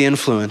I'm under the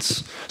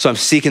influence. So I'm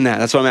seeking that.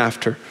 That's what I'm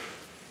after.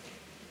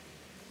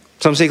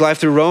 Some seek life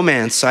through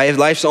romance.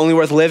 Life's only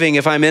worth living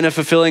if I'm in a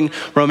fulfilling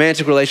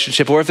romantic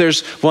relationship or if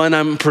there's one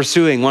I'm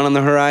pursuing, one on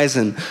the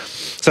horizon.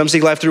 Some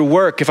seek life through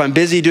work. If I'm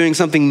busy doing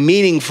something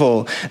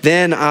meaningful,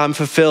 then I'm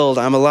fulfilled,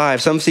 I'm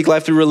alive. Some seek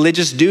life through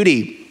religious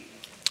duty,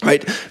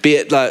 right? Be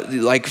it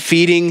like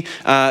feeding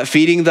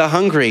the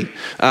hungry,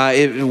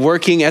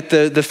 working at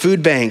the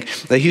food bank,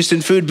 the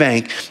Houston Food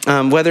Bank,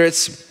 whether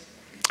it's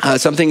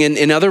something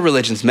in other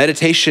religions,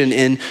 meditation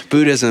in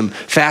Buddhism,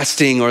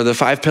 fasting or the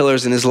 5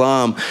 pillars in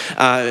Islam,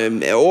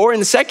 or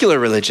in secular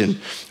religion,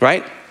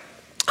 right?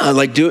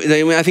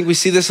 I think we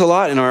see this a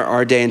lot in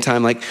our day and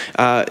time,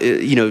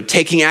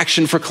 taking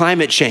action for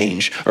climate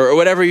change or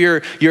whatever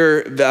your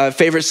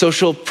favorite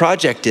social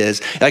project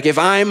is. Like if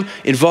I'm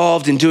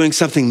involved in doing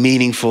something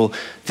meaningful,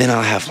 then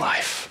I'll have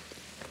life.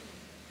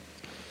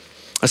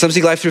 Some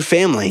seek life through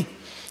family.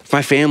 If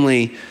my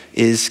family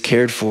is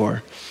cared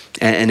for,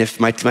 and if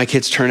my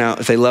kids turn out,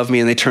 if they love me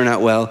and they turn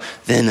out well,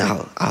 then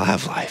I'll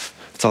have life.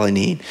 That's all I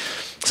need.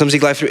 Some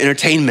seek life through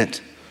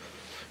entertainment.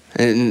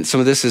 And some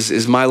of this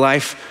is my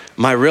life.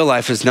 My real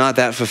life is not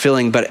that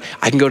fulfilling, but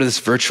I can go to this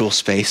virtual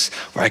space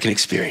where I can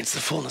experience the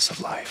fullness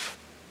of life.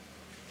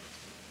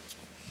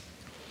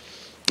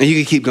 And you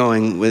can keep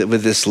going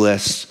with this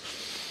list.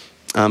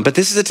 But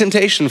this is a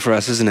temptation for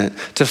us, isn't it?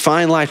 To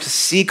find life, to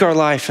seek our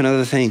life in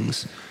other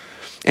things.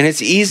 And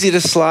it's easy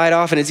to slide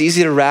off and it's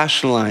easy to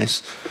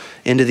rationalize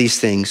into these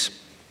things.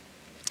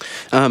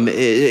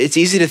 It's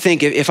easy to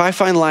think if I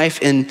find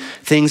life in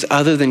things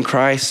other than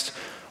Christ,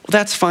 well,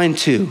 that's fine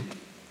too.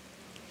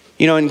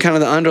 And kind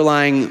of the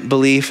underlying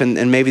belief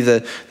and maybe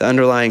the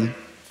underlying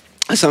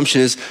assumption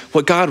is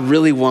what God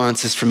really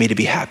wants is for me to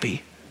be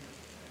happy.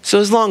 So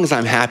as long as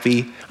I'm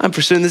happy, I'm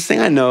pursuing this thing.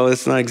 I know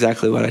it's not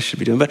exactly what I should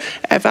be doing, but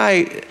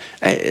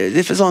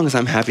if as long as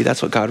I'm happy,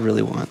 that's what God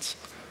really wants.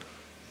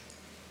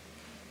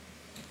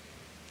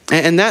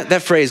 And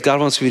that phrase,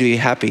 God wants me to be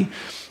happy,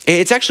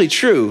 it's actually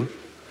true.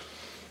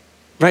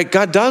 Right?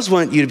 God does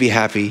want you to be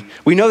happy.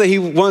 We know that he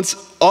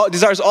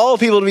desires all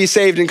people to be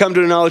saved and come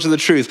to a knowledge of the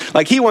truth.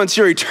 Like he wants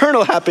your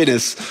eternal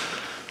happiness.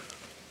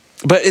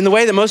 But in the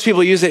way that most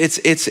people use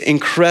it, it's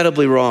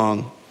incredibly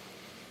wrong.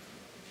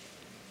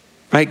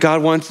 Right?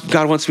 God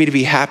wants me to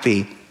be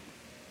happy.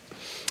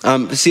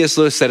 C.S.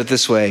 Lewis said it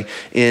this way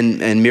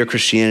in Mere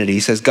Christianity.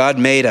 He says, God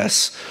made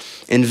us,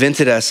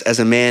 invented us as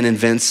a man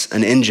invents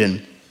an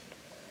engine.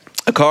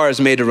 A car is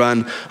made to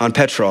run on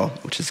petrol,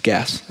 which is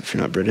gas, if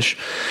you're not British,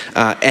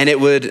 and it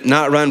would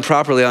not run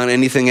properly on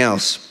anything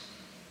else.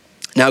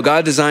 Now,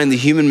 God designed the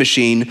human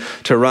machine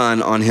to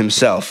run on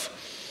himself.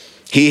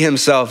 He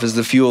himself is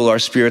the fuel our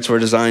spirits were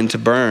designed to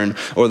burn,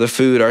 or the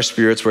food our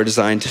spirits were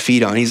designed to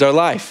feed on. He's our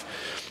life.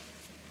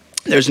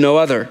 There's no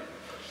other.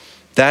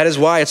 That is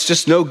why it's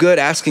just no good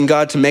asking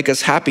God to make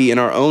us happy in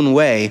our own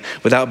way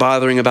without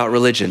bothering about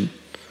religion.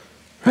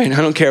 Right?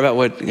 I don't care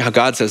about how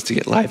God says to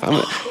get life.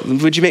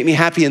 Would you make me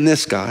happy in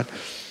this, God?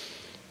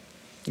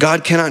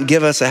 God cannot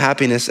give us a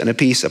happiness and a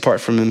peace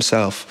apart from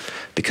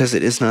himself because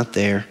it is not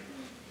there.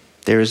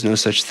 There is no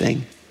such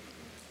thing.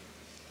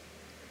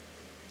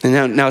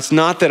 And now it's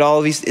not that all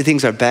of these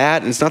things are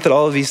bad, and it's not that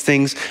all of these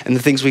things and the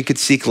things we could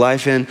seek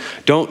life in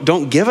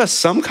don't give us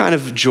some kind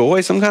of joy,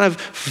 some kind of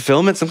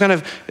fulfillment, some kind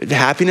of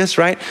happiness,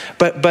 right?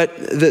 But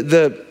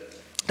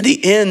the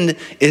end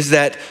is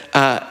that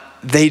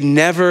they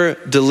never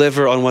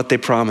deliver on what they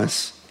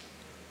promise.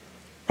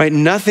 Right?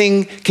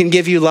 Nothing can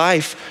give you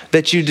life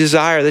that you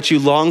desire, that you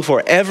long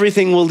for.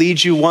 Everything will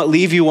leave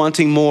you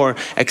wanting more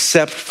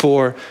except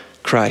for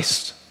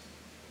Christ.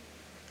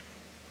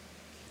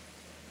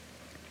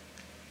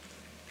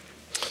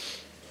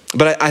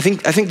 But I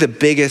think the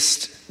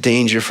biggest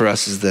danger for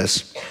us is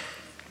this.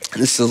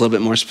 And this is a little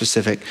bit more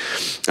specific.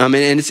 And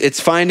it's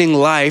finding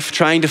life,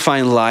 trying to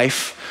find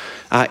life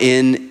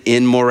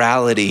in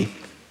morality.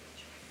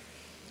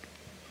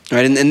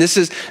 Right, and this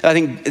is, I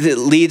think, it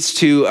leads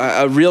to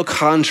a real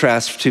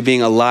contrast to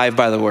being alive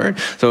by the word.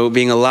 So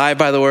being alive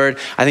by the word,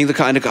 I think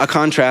a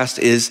contrast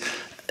is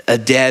a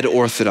dead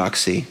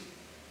orthodoxy.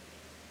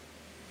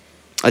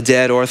 A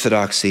dead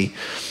orthodoxy.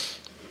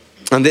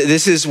 And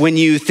this is when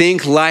you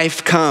think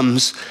life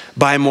comes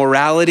by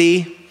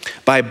morality,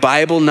 by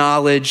Bible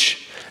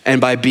knowledge,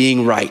 and by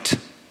being right.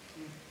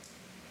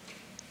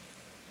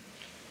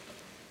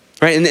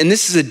 Right, and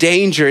this is a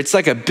danger. It's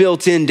like a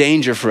built-in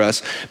danger for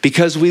us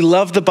because we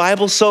love the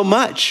Bible so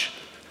much.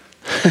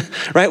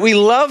 Right, we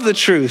love the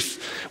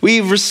truth. We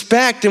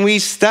respect and we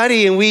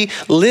study and we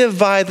live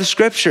by the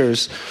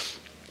scriptures.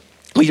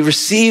 We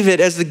receive it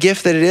as the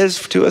gift that it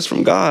is to us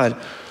from God.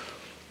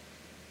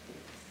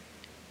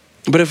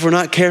 But if we're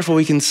not careful,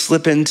 we can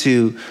slip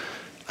into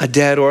a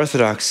dead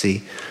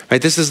orthodoxy.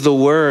 Right, this is the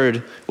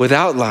word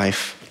without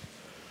life.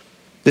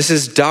 This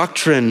is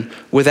doctrine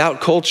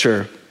without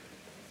culture.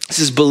 This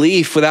is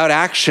belief without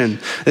action.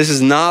 This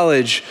is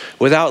knowledge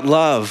without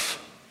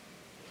love.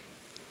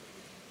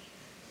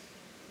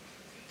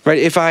 Right?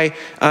 If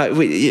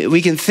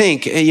we can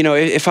think,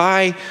 if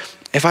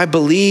I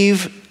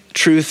believe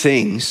true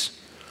things,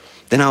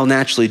 then I'll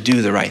naturally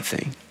do the right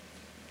thing.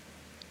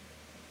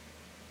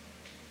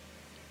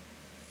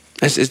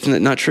 It's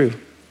not true.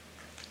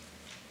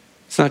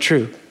 It's not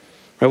true.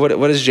 Right?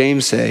 What does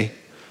James say?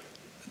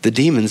 The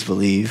demons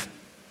believe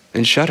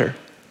and shudder.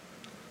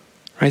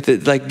 Right?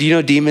 Do you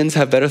know demons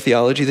have better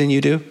theology than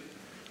you do?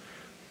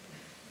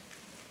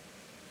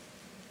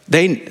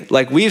 They,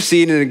 we've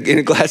seen in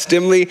a glass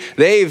dimly,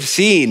 they've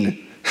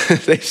seen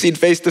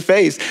face to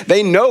face.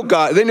 They know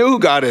God. They know who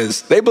God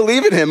is. They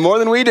believe in him more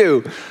than we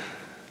do.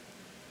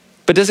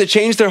 But does it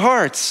change their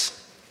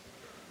hearts?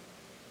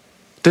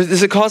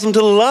 Does it cause them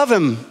to love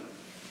him?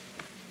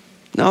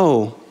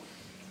 No.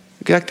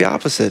 Exactly the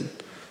opposite.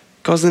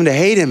 Causes them to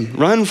hate him,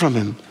 run from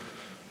him.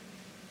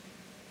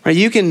 Right?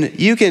 You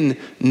can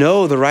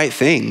know the right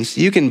things.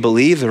 You can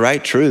believe the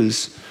right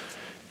truths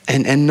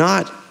and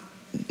not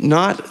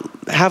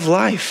have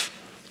life.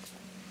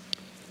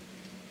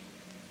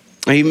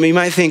 You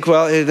might think,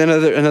 well,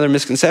 another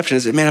misconception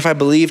is, man, if I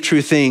believe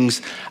true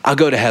things, I'll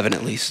go to heaven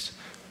at least.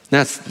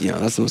 That's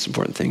the most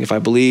important thing. If I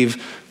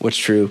believe what's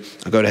true,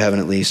 I'll go to heaven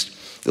at least.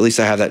 At least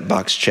I have that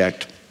box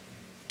checked.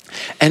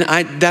 And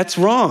that's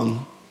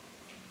wrong.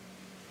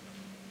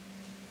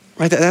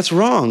 Right? That's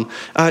wrong.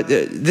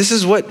 This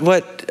is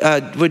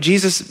what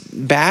Jesus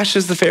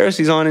bashes the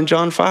Pharisees on in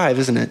John 5,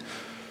 isn't it?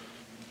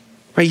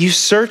 Right? You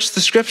search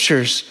the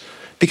scriptures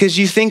because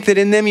you think that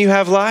in them you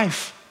have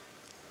life.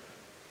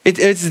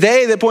 It's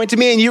they that point to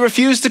me, and you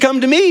refuse to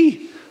come to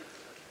me.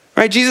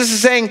 Right? Jesus is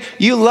saying,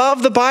 you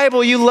love the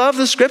Bible, you love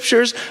the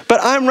scriptures, but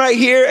I'm right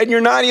here and you're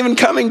not even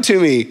coming to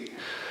me.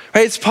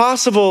 Right? It's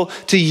possible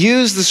to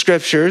use the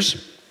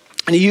scriptures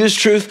and to use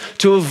truth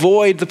to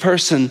avoid the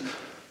person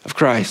of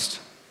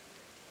Christ.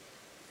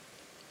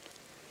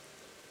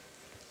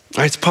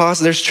 It's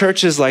possible. There's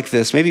churches like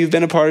this. Maybe you've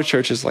been a part of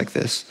churches like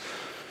this,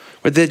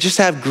 where they just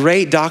have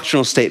great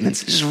doctrinal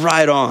statements, just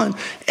right on.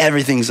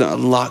 Everything's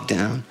on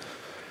lockdown,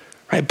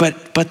 right?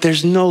 But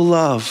there's no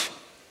love.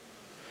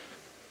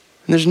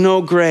 And there's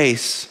no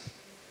grace.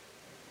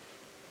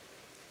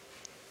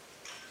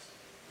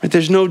 Right?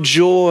 There's no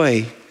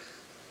joy.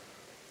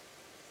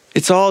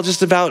 It's all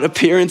just about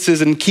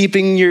appearances and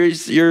keeping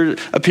your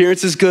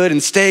appearances good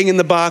and staying in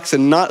the box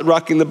and not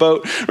rocking the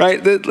boat, right?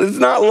 It's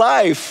not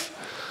life.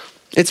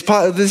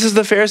 This is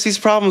the Pharisees'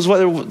 problems.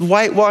 They're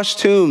whitewashed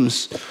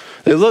tombs.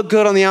 They look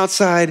good on the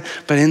outside,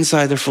 but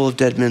inside they're full of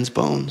dead men's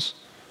bones.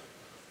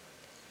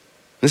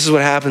 This is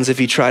what happens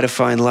if you try to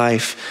find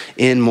life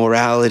in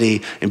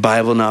morality and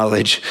Bible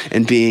knowledge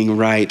and being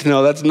right.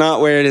 No, that's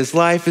not where it is.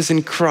 Life is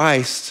in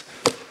Christ.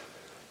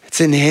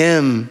 It's in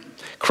him.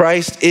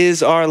 Christ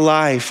is our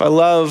life. I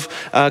love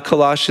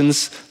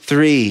Colossians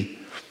 3.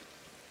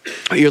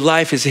 Your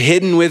life is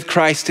hidden with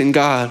Christ in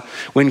God.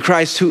 When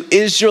Christ, who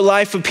is your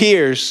life,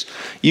 appears,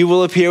 you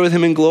will appear with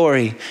him in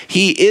glory.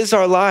 He is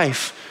our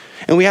life,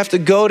 and we have to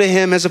go to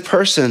him as a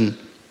person.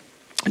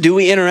 Do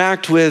we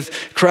interact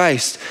with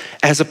Christ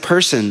as a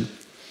person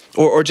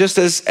or just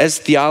as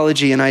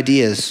theology and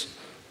ideas?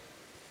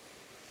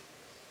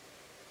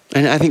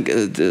 And I think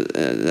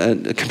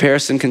a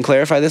comparison can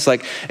clarify this.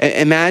 Like,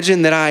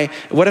 imagine that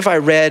what if I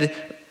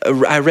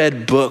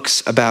read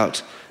books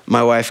about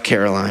my wife,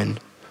 Caroline,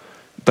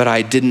 but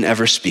I didn't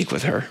ever speak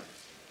with her?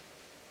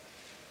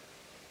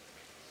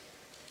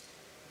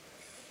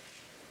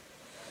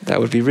 That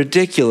would be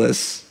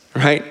ridiculous,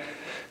 right?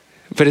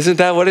 But isn't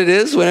that what it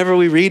is whenever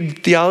we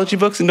read theology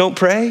books and don't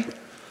pray?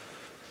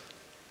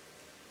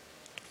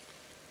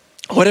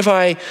 What if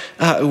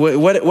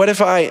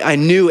I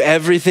knew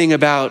everything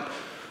about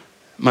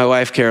my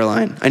wife,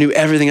 Caroline? I knew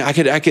everything.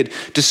 I could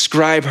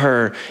describe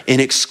her in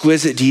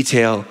exquisite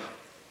detail,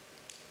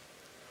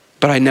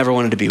 but I never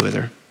wanted to be with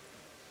her.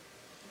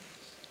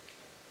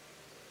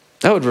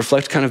 That would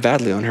reflect kind of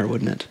badly on her,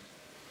 wouldn't it?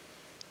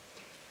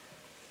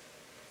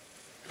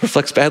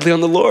 Reflects badly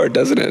on the Lord,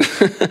 doesn't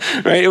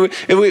it? Right?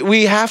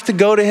 We have to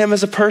go to him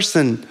as a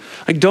person.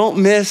 Like,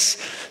 don't miss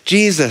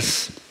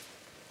Jesus.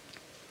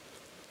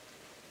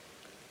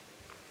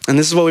 And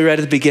this is what we read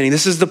at the beginning.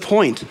 This is the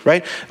point,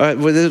 right?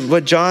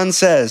 What John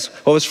says,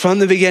 what was from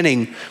the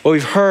beginning, what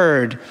we've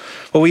heard,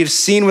 what we have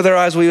seen with our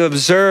eyes, what we have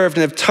observed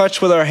and have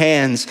touched with our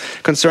hands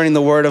concerning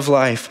the word of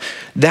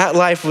life. That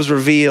life was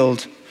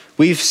revealed.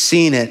 We've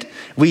seen it.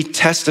 We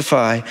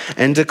testify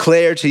and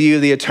declare to you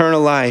the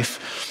eternal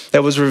life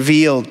that was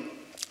revealed,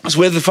 was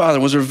with the Father,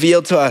 was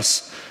revealed to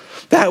us.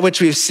 That which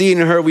we've seen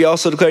and heard, we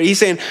also declare. He's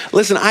saying,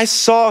 listen, I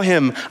saw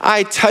him.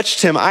 I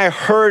touched him. I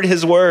heard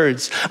his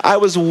words. I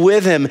was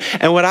with him.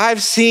 And what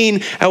I've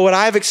seen and what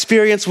I've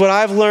experienced, what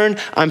I've learned,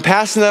 I'm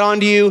passing that on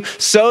to you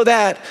so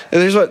that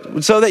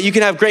you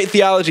can have great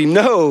theology.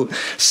 No,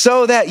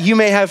 so that you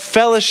may have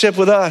fellowship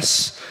with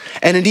us.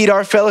 And indeed,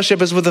 our fellowship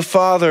is with the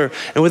Father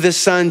and with his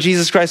Son,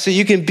 Jesus Christ. So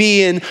you can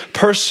be in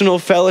personal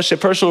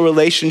fellowship, personal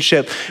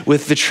relationship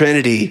with the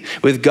Trinity,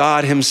 with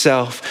God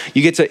himself.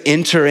 You get to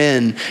enter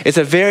in. It's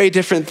a very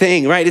different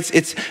thing, right?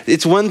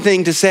 It's one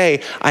thing to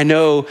say, I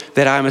know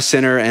that I'm a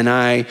sinner and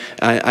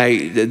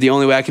the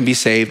only way I can be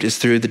saved is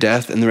through the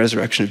death and the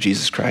resurrection of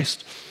Jesus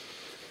Christ.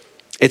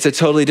 It's a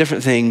totally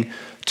different thing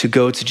to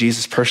go to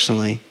Jesus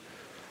personally,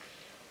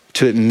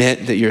 to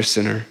admit that you're a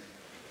sinner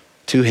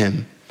to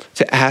him,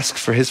 to ask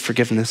for his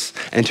forgiveness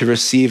and to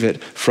receive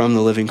it from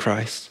the living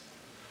Christ.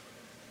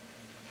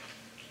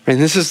 And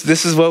this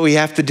is what we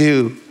have to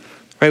do,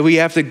 right? We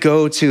have to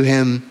go to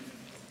him.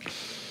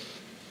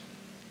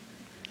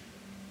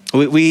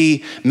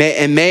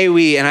 May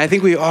we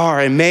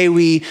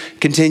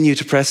continue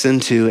to press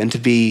into and to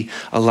be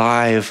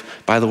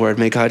alive by the word.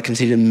 May God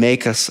continue to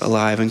make us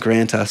alive and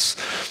grant us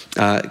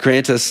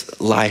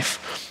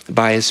life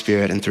by his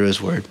Spirit and through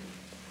his word.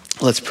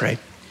 Let's pray.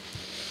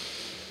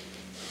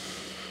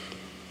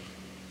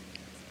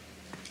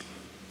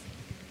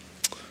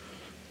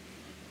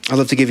 I'd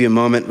love to give you a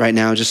moment right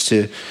now just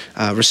to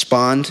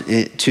respond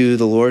to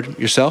the Lord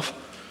yourself.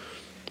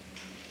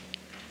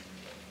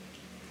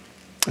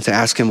 To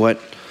ask him what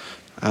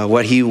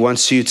he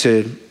wants you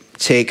to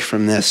take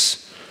from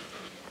this,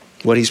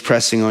 what he's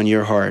pressing on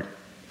your heart.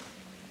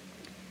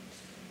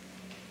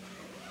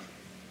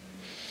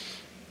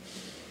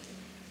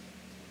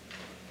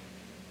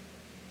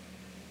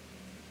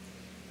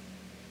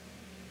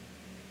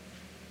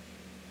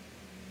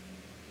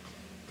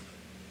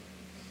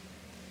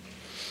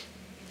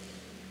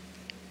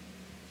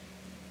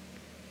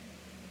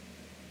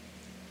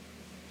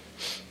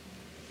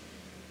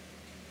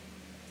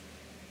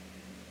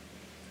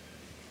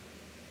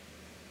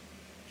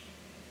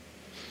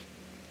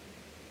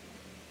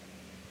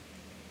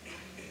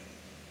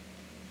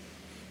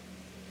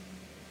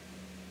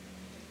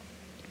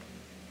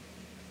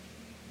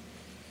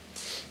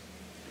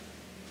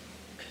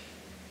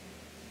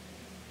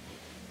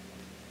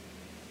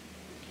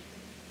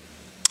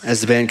 As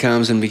the band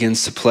comes and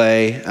begins to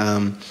play,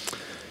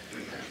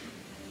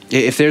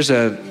 if there's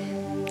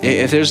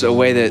a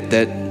way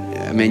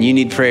that you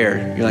need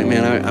prayer, you're like,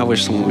 man, I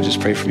wish someone would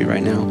just pray for me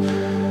right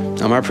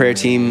now. Our prayer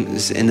team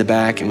is in the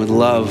back and would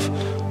love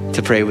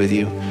to pray with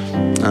you.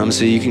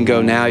 So you can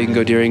go now, you can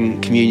go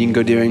during communion, you can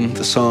go during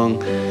the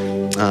song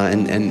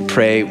and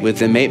pray with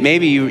them.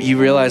 Maybe you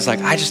realize, like,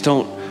 I just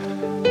don't,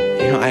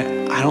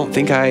 I don't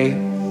think I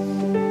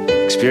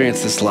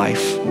experienced this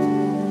life.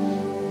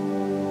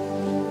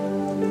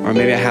 Or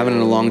maybe I haven't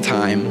in a long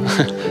time.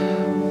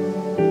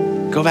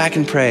 Go back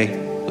and pray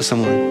with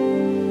someone.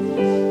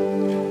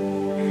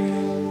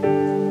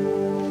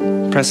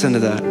 Press into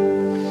that.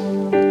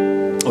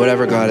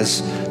 Whatever God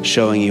is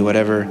showing you,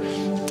 whatever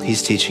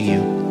he's teaching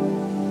you.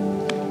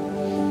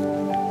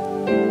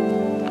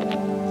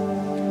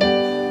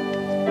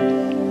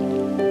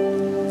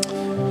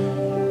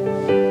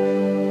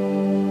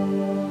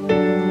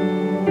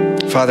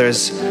 Father,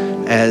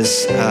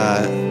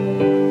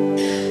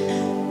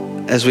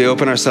 as we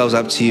open ourselves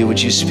up to you, would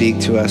you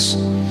speak to us?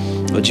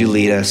 Would you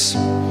lead us?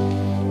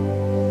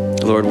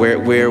 Lord,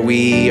 where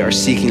we are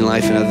seeking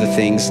life in other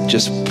things,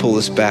 just pull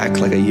us back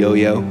like a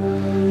yo-yo.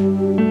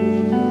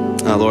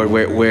 Lord,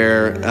 where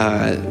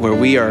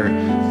we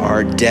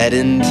are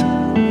deadened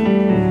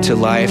to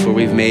life, where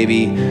we've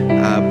maybe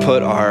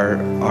put our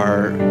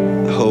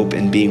hope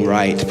in being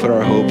right, put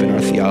our hope in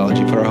our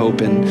theology, put our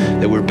hope in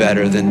that we're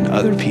better than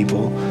other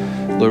people.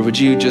 Lord, would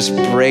you just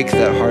break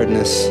that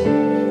hardness?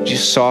 Would you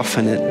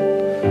soften it?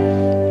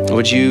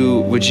 Would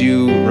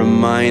you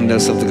remind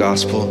us of the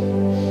gospel?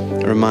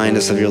 Remind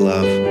us of your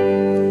love.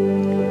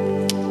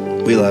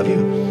 We love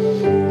you.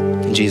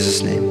 In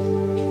Jesus' name.